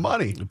saved some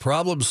money. The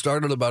problem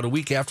started about a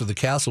week after the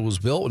castle was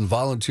built when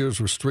volunteers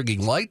were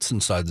stringing lights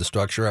inside the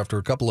structure after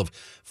a couple of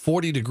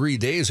 40-degree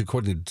days,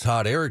 according to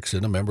Todd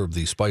Erickson, a member of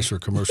the Spicer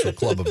Commercial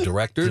Club of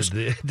Directors.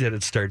 Did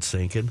it start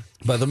sinking?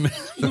 By the middle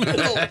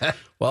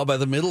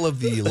of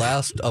the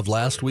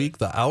last week,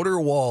 the outer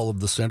wall of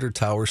the center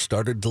tower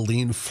started to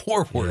lean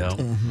forward.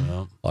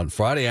 Yeah. On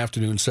Friday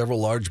afternoon, several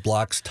large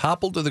blocks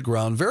toppled to the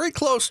ground, very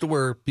close to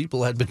where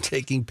people had been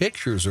taking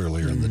pictures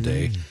earlier in the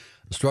day.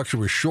 The structure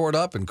was shored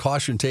up and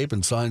caution tape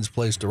and signs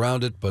placed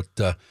around it, but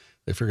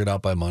they figured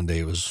out by Monday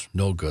it was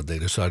no good. They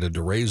decided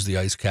to raise the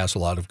ice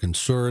castle out of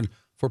concern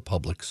for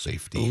public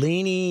safety.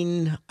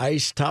 Leaning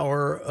ice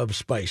tower of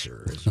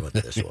Spicer is what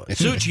this was.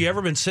 Such, you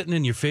ever been sitting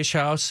in your fish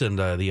house and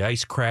the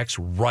ice cracks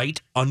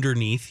right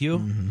underneath you?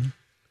 Mm-hmm.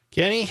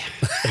 Kenny,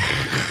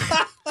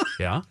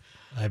 Yeah.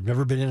 I've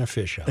never been in a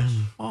fish house.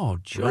 Oh,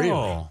 Joe.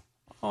 Really?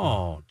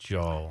 Oh,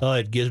 Joe. Oh,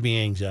 it gives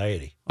me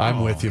anxiety.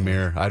 I'm with you,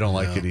 Mayor. I don't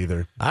like it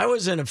either. I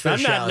was in a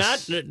fish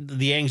house. Not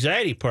the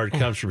anxiety part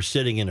comes from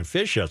sitting in a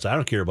fish house. I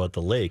don't care about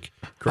the lake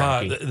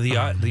cracking. The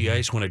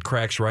ice, when it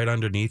cracks right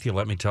underneath you,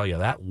 let me tell you,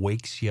 that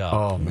wakes you up.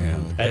 Oh,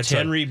 man. That's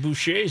Henry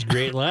Boucher's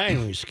great line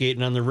when he was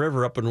skating on the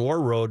river up in War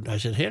Road. I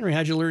said, Henry,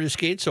 how'd you learn to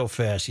skate so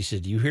fast? He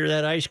said, you hear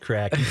that ice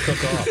crack, you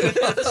took off.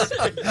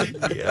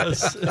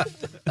 Yes.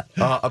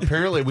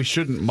 Apparently, we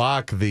shouldn't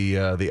mock the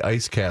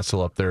ice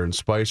castle up there in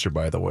Spicer,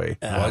 by the way.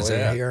 Why's We're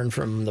that? hearing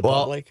from the Well,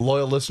 public.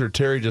 loyal listener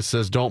Terry just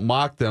says, don't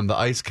mock them. The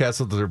ice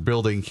castle that they're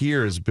building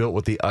here is built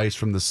with the ice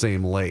from the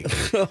same lake.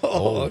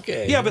 Oh,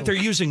 okay. Yeah, but they're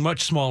using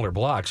much smaller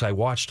blocks. I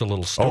watched a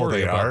little story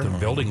they about are? them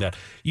building that.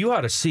 You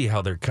ought to see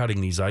how they're cutting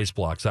these ice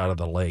blocks out of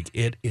the lake.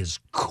 It is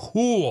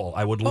cool.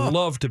 I would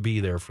love to be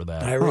there for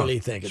that. I really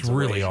think it's a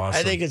really waste. awesome.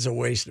 I think it's a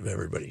waste of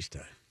everybody's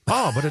time.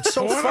 Oh, but it's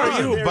so What fun.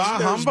 are you, There's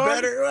humbug?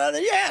 better,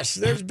 yes,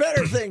 there's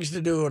better things to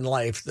do in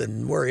life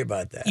than worry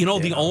about that. You know,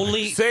 the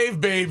only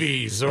Save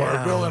babies or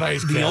build an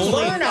ice castle.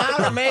 Learn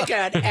how to make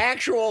an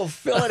actual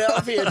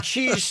Philadelphia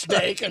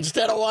cheesesteak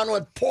instead of one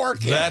with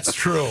pork in it. That's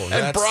true.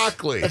 And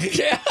broccoli.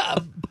 Yeah,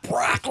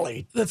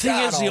 broccoli. the thing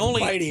God is the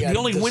only almighty, I'm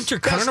winter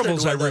disgusted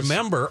carnivals I with this.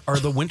 remember are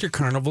the winter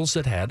carnivals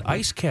that had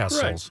ice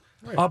castles.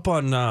 Up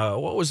on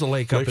what was the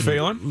lake up Lake in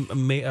Phelan?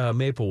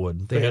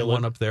 Maplewood? They had Phelan.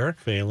 one up there.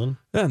 Phelan.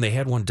 And they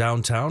had one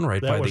downtown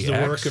right That by was the the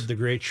X. work of the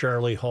great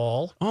Charlie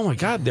Hall. Oh my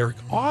God, they're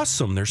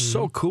awesome. They're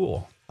so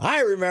cool.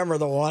 I remember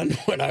the one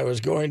when I was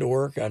going to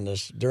work on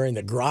this during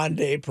the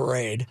Grande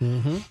Parade.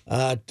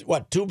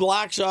 Mm-hmm. 2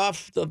 blocks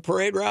off the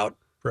parade route?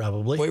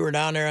 Probably. We were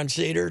down there on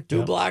Cedar,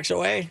 2 blocks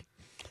away.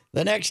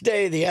 The next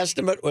day, the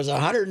estimate was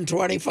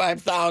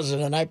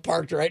 $125,000, and I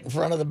parked right in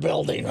front of the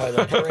building where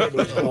the parade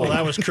was going. Well,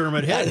 that was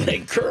Kermit I Head.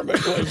 think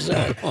Kermit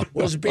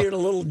was being a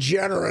little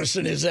generous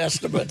in his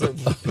estimate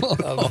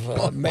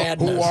of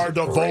madness. Who are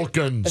the parade-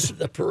 Vulcans?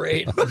 The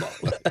parade.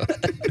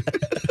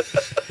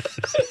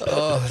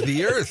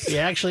 The Earth. He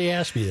actually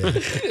asked me that.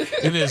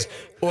 In his He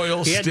had the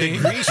oil-stained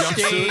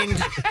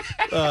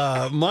jumpsuit.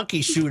 grease-stained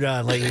monkey suit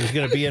on, like he was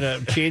going to be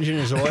changing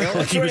his oil.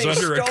 That's He when was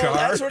under a car.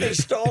 That's when he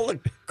stole the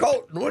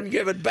coat and wouldn't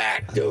give it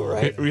back to,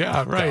 right?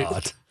 Yeah, right.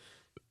 God.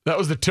 That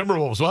was the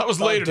Timberwolves. Well, that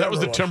was later. That was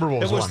the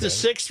Timberwolves. It was one. the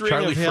 6th ring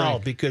Charlie of hell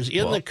Frank. because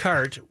in the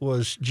cart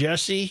was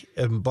Jesse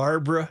and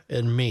Barbara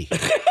and me.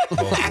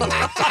 Oh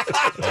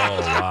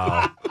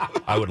wow!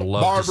 I would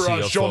love to see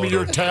Barbara, a show me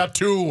photo. your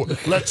tattoo.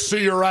 Let's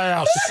see your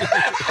ass.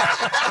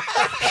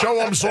 Show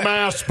him some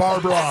ass,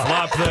 Barbara.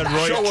 Flop that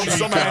right Show him cheek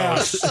some out.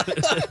 ass.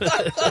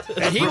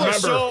 And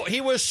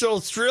he was so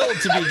thrilled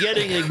to be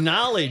getting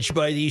acknowledged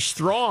by these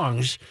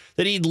throngs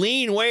that he'd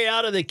lean way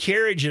out of the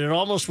carriage and it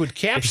almost would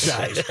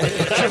capsize. On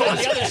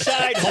the other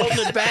side, holding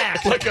it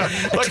back. like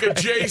a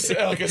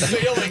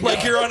sailing.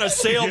 Like you're on a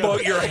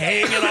sailboat, you're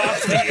hanging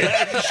off the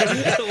edge,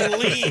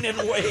 leaning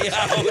way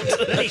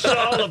out. And he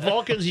saw the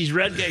Vulcans, these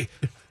red guys.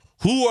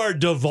 Who are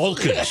the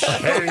Vulcans?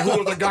 Hey, who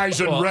are the guys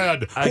in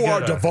red? I Who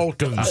are gotta- the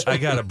Vulcans? I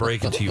got to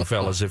break it to you,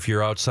 fellas. If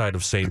you're outside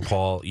of St.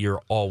 Paul,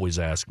 you're always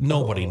asked.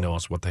 Nobody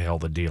knows what the hell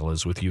the deal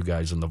is with you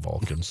guys and the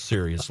Vulcans.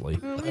 Seriously.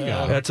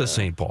 That's a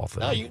St. Paul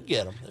thing. Now you can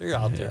get them. They're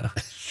out there.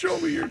 Show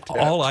me your tattoo.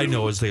 All I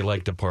know is they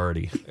like to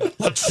party.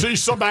 Let's see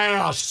some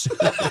ass.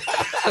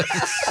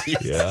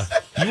 Yeah.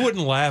 You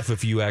wouldn't laugh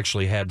if you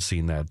actually had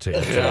seen that tape.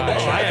 I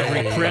have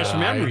repressed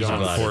memories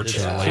of it.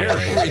 Unfortunately.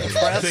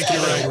 I think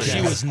you're right. She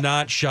was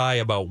not shy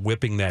about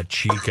whipping that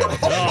cheek out.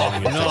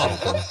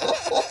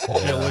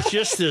 It was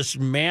just this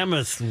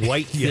mammoth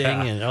white thing.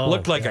 And,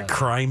 Looked like a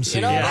crime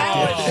scene.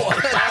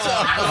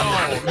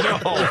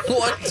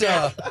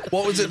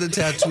 What was it the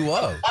tattoo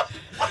of?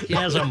 He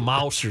has a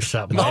mouse or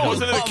something. No,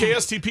 wasn't it a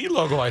KSTP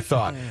logo, I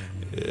thought?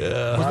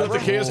 Yeah. Wasn't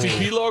that the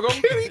KSTP logo?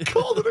 He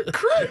called it a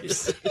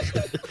Crips.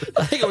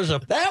 I think it was a.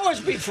 That was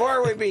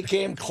before we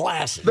became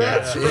classy.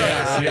 That's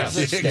right. Yes.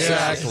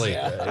 Exactly.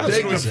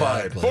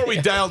 Dignified. Before we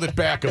dialed it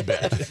back a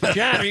bit.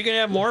 John, are you going to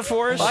have more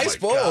for us? I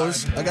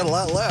suppose. I got a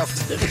lot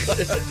left.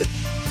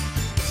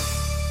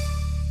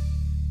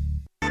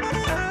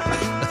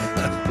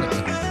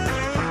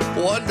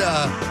 One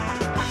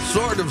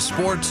sort of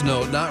sports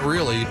note, not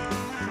really.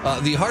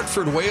 The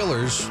Hartford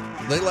Whalers,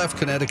 they left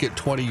Connecticut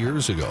 20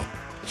 years ago.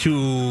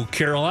 To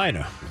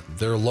Carolina.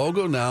 Their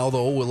logo now,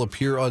 though, will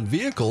appear on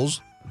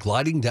vehicles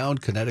gliding down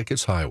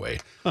Connecticut's highway.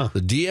 The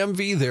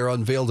DMV there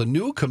unveiled a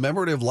new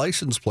commemorative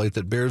license plate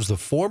that bears the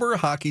former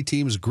hockey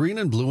team's green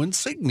and blue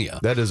insignia.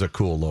 That is a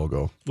cool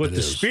logo. With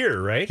the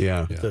spear, right?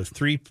 Yeah. The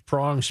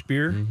three-pronged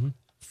spear. Mm-hmm.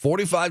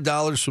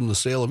 $45 from the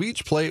sale of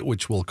each plate,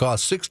 which will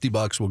cost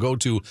 $60, will go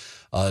to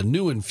a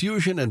new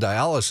infusion and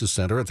dialysis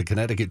center at the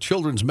Connecticut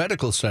Children's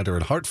Medical Center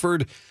in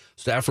Hartford.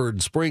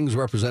 Stafford Springs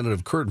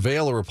Representative Kurt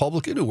Vail, a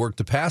Republican who worked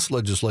to pass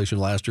legislation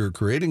last year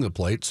creating the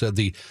plate, said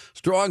the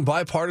strong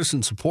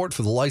bipartisan support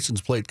for the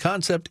license plate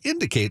concept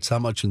indicates how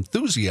much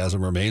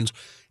enthusiasm remains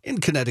in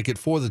Connecticut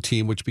for the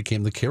team, which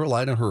became the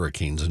Carolina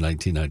Hurricanes in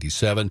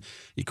 1997.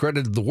 He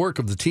credited the work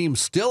of the team's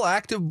still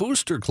active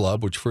Booster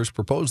Club, which first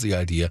proposed the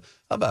idea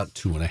about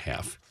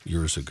 2.5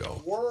 years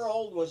ago. The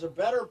world was a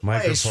better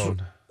place.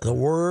 Microphone. The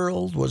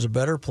world was a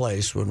better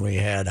place when we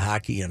had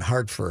hockey in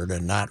Hartford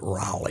and not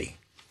Raleigh.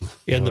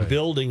 And the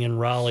building in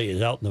Raleigh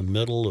is out in the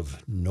middle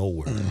of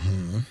nowhere.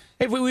 Mm-hmm.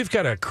 Hey, we've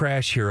got a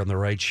crash here on the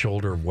right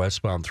shoulder of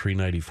westbound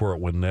 394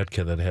 at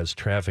Winnetka that has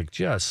traffic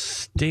just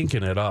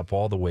stinking it up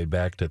all the way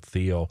back to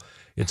Theo.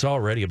 It's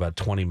already about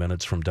 20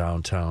 minutes from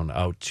downtown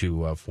out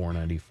to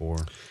 494.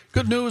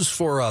 Good news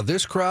for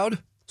this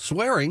crowd.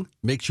 Swearing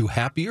makes you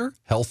happier,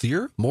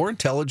 healthier, more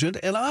intelligent,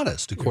 and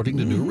honest, according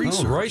to new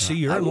research. Royce,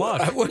 you're in luck.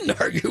 I wouldn't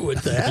argue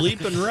with that.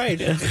 Bleeping right.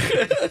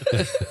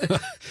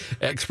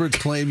 Experts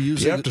claim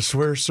using You have to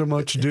swear so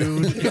much,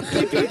 dude.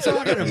 What are you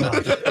talking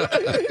about?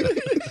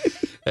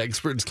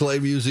 Experts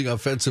claim using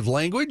offensive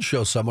language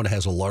shows someone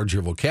has a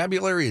larger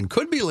vocabulary and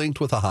could be linked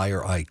with a higher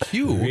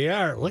IQ. We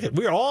are. Look at.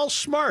 We're all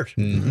smart.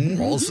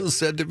 Also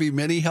said to be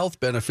many health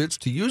benefits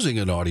to using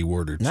a naughty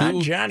word or two.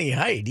 Not Johnny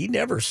Hyde. He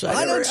never said.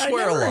 I don't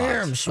swear never a lot.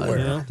 hear him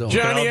swear. Don't.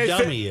 Johnny, Look how I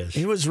dumb thi- he is.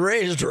 He was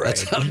raised right.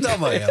 That's how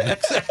dumb I am.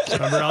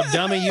 Remember how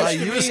dumb he I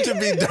used to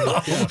be? used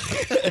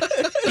to be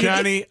dumb.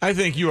 Johnny, I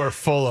think you are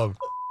full of.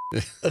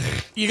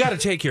 You got to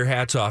take your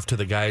hats off to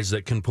the guys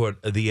that can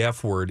put the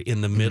F word in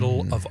the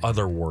middle of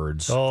other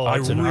words. Oh,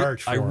 that's an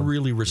art I form.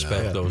 really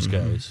respect those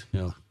guys.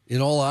 Yeah.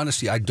 In all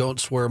honesty, I don't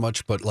swear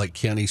much, but like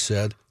Kenny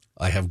said,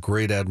 I have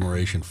great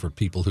admiration for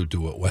people who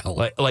do it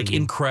well. Like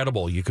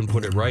incredible. You can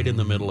put it right in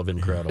the middle of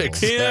incredible.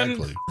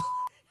 Exactly.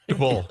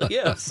 Well,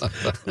 Yes.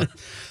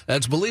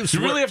 That's believed. you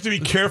really have to be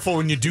careful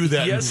when you do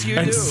that. Yes, you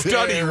and do.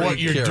 study Very what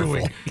you're careful.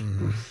 doing.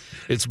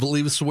 It's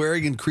believed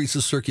swearing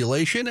increases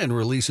circulation and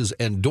releases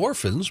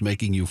endorphins,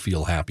 making you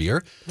feel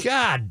happier.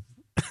 God.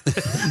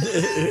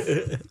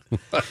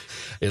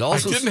 It I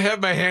also didn't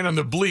have my hand on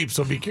the bleep,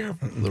 so be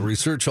careful. The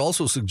research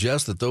also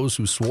suggests that those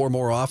who swore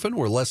more often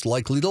were less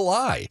likely to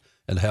lie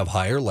and have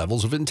higher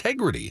levels of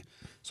integrity.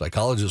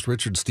 Psychologist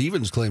Richard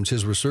Stevens claims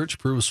his research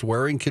proves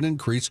swearing can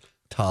increase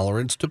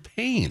tolerance to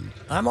pain.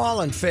 I'm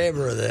all in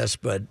favor of this,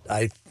 but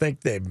I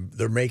think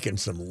they're making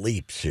some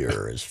leaps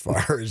here as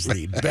far as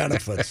the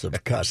benefits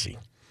of cussing.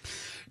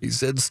 He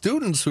said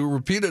students who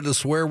repeated a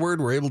swear word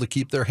were able to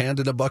keep their hand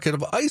in a bucket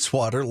of ice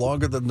water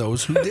longer than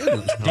those who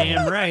didn't.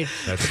 Damn right.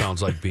 That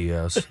sounds like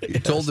BS. He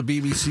told the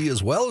BBC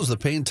as well as the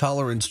pain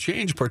tolerance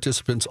change,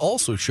 participants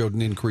also showed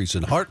an increase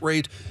in heart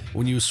rate.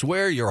 When you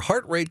swear, your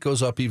heart rate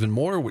goes up even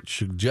more, which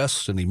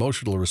suggests an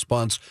emotional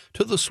response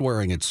to the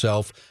swearing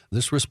itself.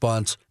 This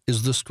response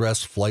is the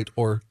stress fight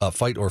or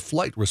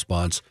flight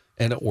response,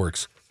 and it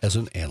works as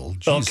an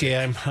analgesic. Okay,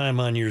 I'm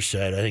on your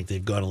side. I think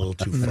they've gone a little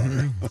too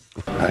far.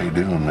 How you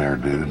doing there,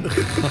 dude?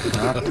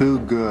 Not too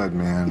good,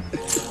 man.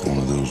 One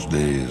of those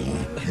days,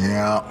 huh?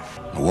 Yeah.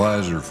 A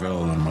wiser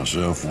fellow than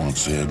myself once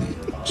said,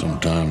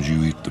 sometimes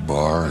you eat the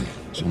bar, and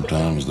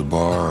sometimes the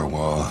bar,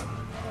 well,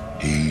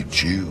 he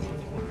eats you.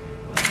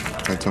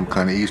 That some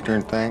kind of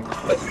Eastern thing?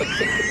 Far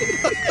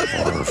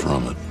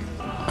from it.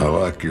 I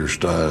like your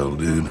style,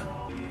 dude.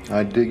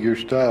 I dig your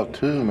style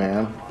too,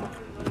 man.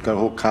 Got a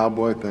whole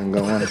cowboy thing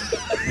going. There's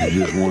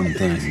just one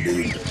thing,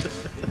 dude.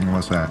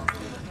 What's that?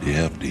 You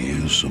have to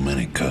use so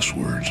many cuss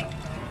words.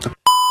 What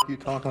are you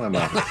talking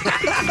about?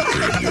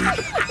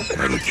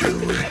 Have it your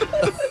way.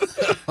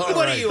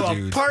 What are you,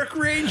 a park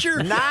ranger?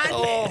 Is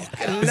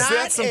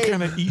that some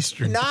kind of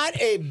Eastern? Not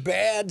a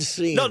bad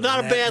scene. No, not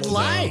a bad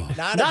line.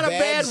 Not a a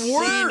bad scene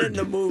word in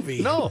the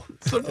movie. No.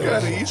 Some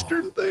kind of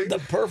Eastern thing? The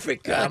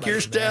perfect Like comic, your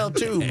man. style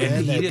too, man.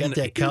 And he They got didn't-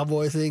 that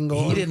cowboy thing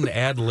going. He didn't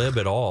ad lib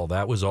at all.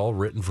 That was all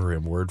written for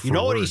him, word for You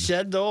know word. what he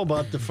said though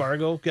about the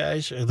Fargo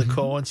guys or the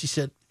Coens? He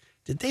said,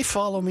 "Did they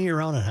follow me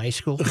around in high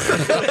school?"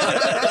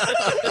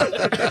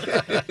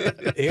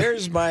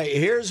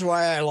 Here's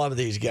why I love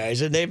these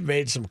guys, and they've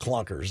made some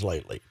clunkers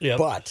lately. Yep.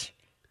 But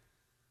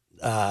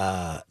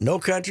No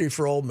Country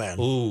for Old Men,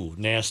 Ooh,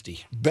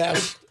 nasty.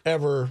 best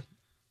ever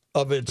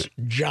of its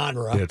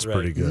genre. It's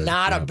pretty good.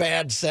 Not a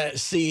bad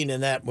scene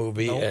in that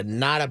movie, and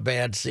not a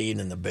bad scene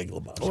in The Big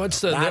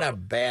Lebowski. Not a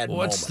bad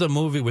What's moment. the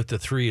movie with the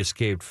 3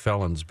 escaped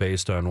felons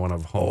based on one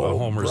of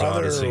Homer's Brother,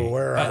 Odyssey?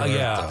 Where Art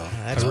Yeah, Thou? I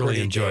That's really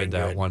pretty enjoyed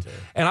dang that good, one. too.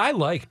 And I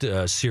liked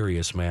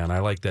Serious Man. I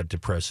liked that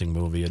depressing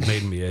movie. It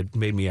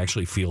made me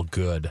actually feel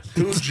good.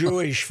 Too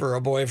Jewish for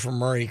a boy from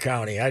Murray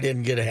County. I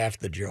didn't get half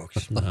the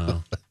jokes.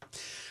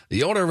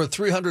 The owner of a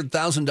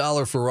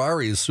 $300,000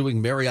 Ferrari is suing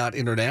Marriott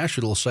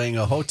International, saying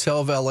a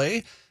hotel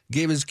valet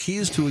gave his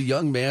keys to a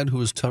young man who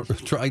was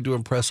trying to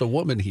impress a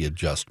woman he had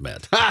just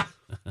met.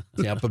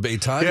 Tampa Bay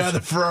Times. Yeah,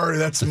 the Ferrari,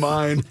 that's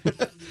mine.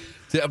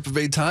 Tampa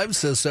Bay Times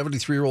says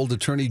 73-year-old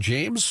attorney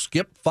James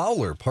Skip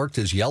Fowler parked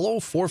his yellow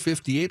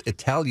 458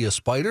 Italia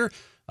Spider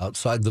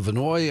outside the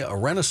Vinoy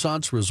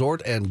Renaissance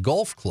Resort and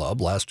Golf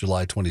Club last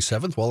July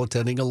 27th while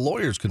attending a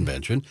lawyers'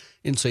 convention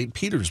in St.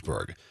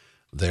 Petersburg.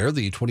 There,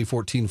 the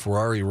 2014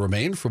 Ferrari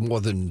remained for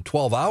more than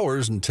 12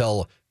 hours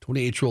until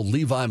 28-year-old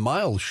Levi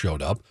Miles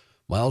showed up.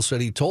 Miles said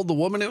he told the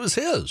woman it was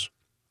his,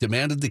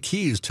 demanded the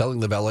keys,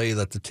 telling the valet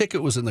that the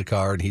ticket was in the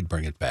car and he'd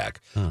bring it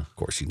back. Of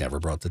course, he never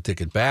brought the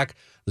ticket back.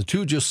 The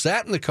two just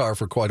sat in the car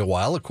for quite a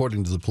while,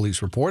 according to the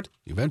police report.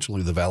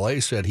 Eventually, the valet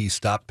said he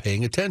stopped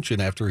paying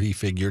attention after he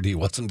figured he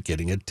wasn't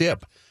getting a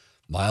tip.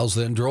 Miles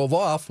then drove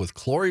off with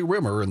Clory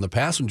Rimmer in the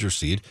passenger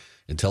seat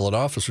until an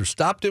officer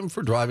stopped him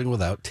for driving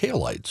without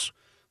taillights.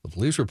 The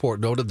police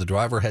report noted the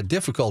driver had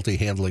difficulty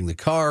handling the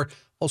car,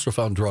 also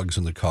found drugs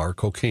in the car,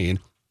 cocaine,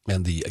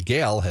 and the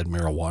gal had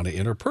marijuana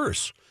in her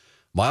purse.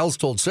 Miles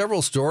told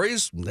several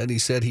stories, and then he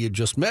said he had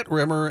just met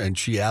Rimmer, and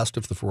she asked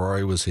if the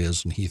Ferrari was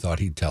his, and he thought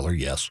he'd tell her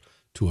yes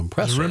to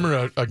impress Is her.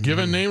 Rimmer a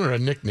given name or a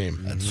nickname?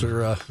 That's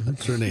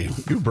her name.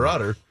 You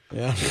brought her.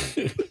 Yeah.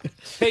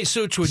 Hey,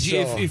 Such, would you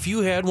if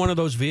you had one of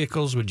those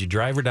vehicles, would you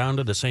drive her down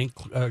to the St.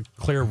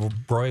 Clair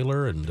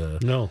broiler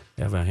and No.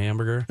 have a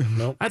hamburger?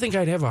 Nope. I think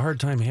I'd have a hard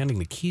time handing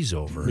the keys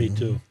over. Me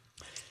too.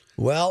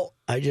 Well,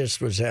 I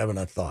just was having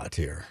a thought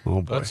here.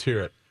 Oh, boy. Let's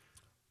hear it.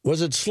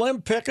 Was it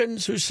Slim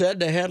Pickens who said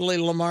to Hedley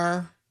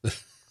Lamar,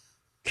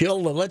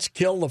 let's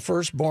kill the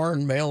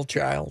firstborn male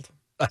child?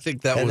 I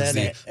think that And was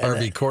then- the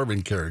Harvey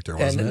Corbin character,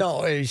 wasn't And it?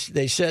 no,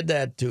 they said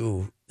that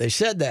to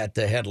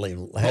Hedley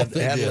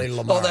did.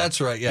 Lamar. Oh, that's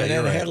right. Yeah, and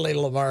you're then right. Hedley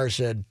Lamar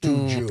said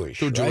too Jewish.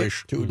 too right?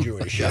 Jewish. Too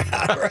Jewish.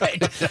 Yeah,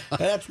 right.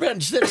 That's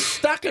been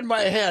stuck in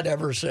my head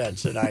ever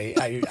since, and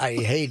I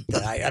hate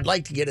that. I'd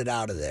like to get it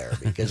out of there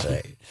because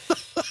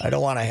I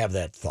don't want to have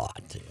that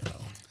thought.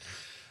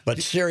 But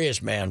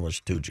Serious Man was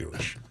too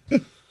Jewish.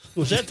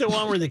 Was that the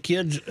one where the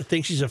kid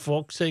thinks he's a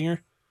folk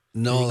singer?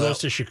 No, He goes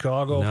to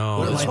Chicago. No,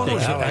 What am this I one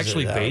was thinking?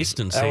 actually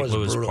based in that St. was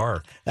Louis brutal.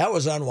 Park. That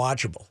was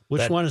unwatchable.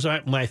 Which That- one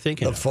am I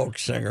thinking The of? folk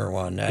singer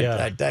one.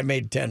 I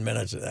made 10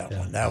 minutes of that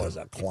one. That was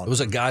a clunker. It was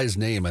a guy's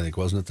name, I think,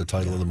 wasn't it? The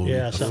title of the movie.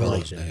 Yeah, A something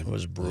like fellow's that. name. It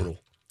was brutal.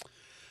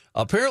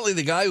 Apparently,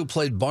 the guy who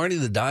played Barney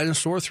the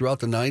dinosaur throughout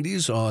the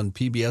 90s on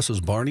PBS's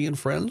Barney and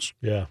Friends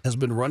Yeah. has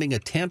been running a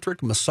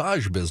tantric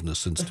massage business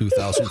since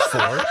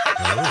 2004.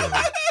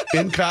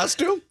 In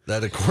costume?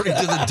 That, according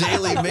to the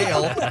Daily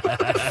Mail,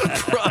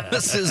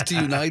 promises to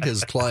unite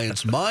his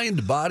clients'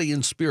 mind, body,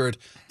 and spirit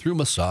through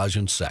massage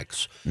and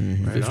sex.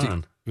 Right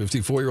on.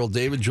 54-year-old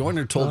David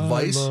Joyner told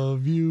Vice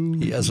you.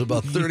 he has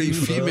about 30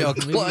 female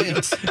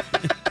clients.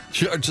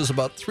 Charges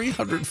about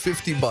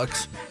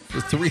 $350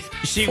 for You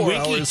see,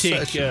 4-hour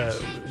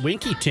sessions.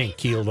 Winky Tink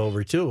keeled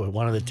over too.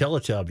 One of the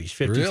Teletubbies,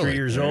 53 Really?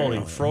 years old. He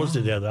froze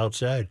to death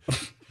outside.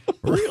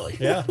 Really?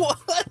 Yeah. What?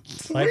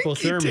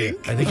 Hypothermia.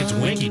 I think it's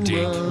Winky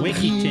Tink.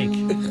 Winky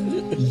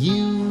Tink.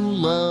 You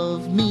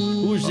love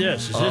me. Who's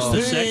this? Is this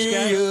the sex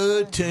guy?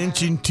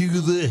 Attention to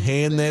the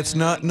hand that's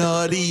not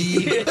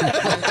naughty. Big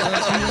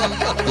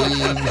hug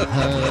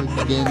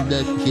and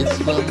a kiss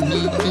from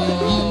me to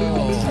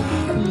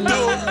you.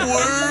 Don't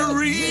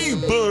worry,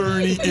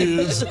 Barney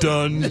is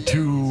done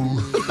too.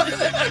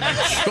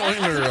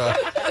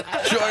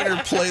 Joyner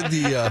played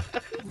the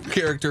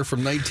character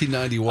from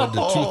 1991 to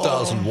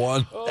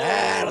 2001.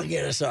 That'll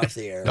get us off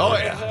the air. Oh,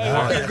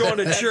 yeah. You're going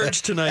to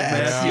church tonight,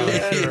 Matthew.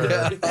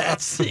 Yeah.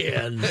 That's the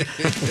end.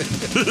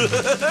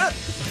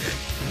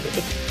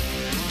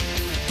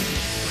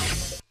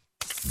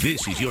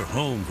 This is your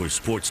home for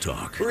sports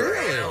talk.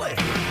 Really?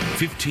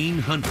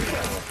 1500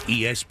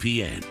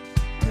 ESPN.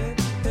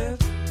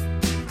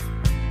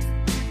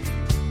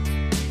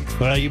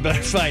 Well, you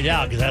better find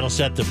out because that'll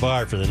set the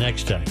bar for the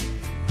next time.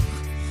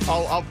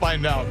 I'll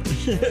find out.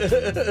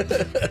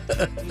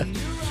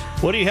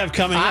 What do you have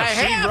coming up? I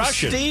Steve have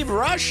Russian. Steve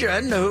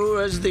Russian, who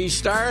is the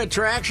star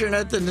attraction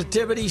at the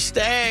Nativity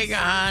Stag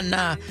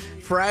on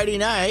Friday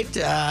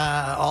night.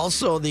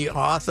 Also the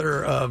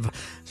author of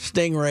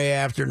Stingray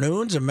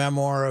Afternoons, a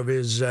memoir of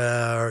his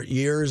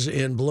years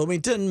in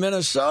Bloomington,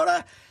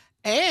 Minnesota,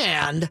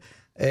 and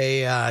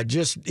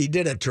he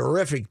did a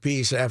terrific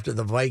piece after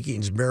the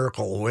Vikings'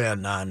 miracle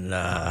win on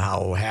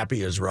how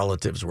happy his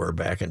relatives were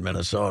back in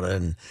Minnesota.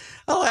 And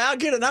I'll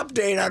get an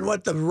update on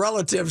what the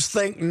relatives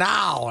think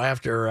now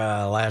after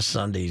last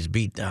Sunday's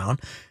beatdown.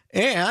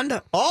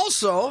 And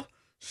also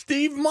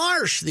Steve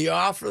Marsh, the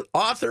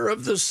author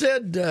of the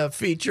Sid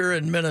feature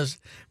in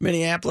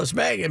Minneapolis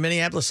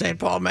St.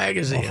 Paul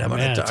Magazine. I'm going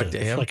to talk to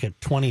him. It's like a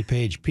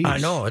 20-page piece. I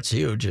know, it's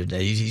huge.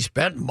 He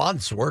spent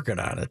months working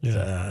on it.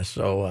 Yeah.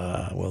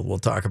 So we'll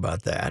talk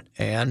about that.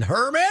 And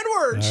Herm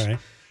Edwards. All right.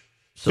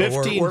 So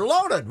we're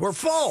loaded. We're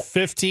full.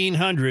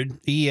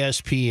 1500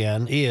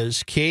 ESPN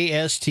is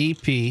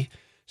KSTP,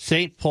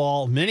 St.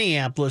 Paul,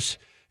 Minneapolis.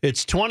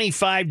 It's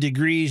 25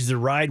 degrees. The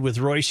Ride with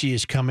Royce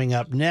is coming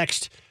up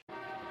next.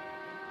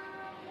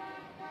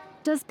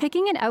 Does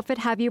picking an outfit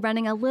have you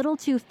running a little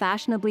too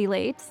fashionably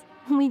late?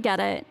 We get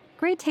it.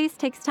 Great taste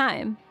takes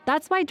time.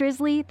 That's why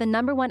Drizzly, the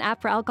 #1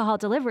 app for alcohol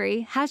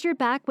delivery, has your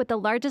back with the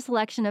largest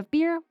selection of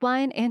beer,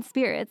 wine, and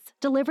spirits,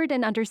 delivered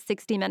in under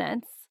 60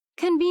 minutes.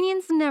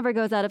 Convenience never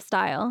goes out of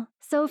style.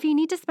 So if you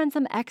need to spend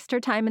some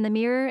extra time in the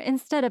mirror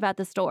instead of at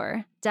the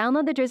store,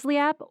 download the Drizzly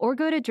app or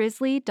go to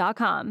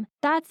drizzly.com.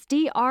 That's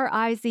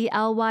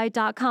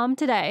DRIZLY.com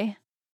today.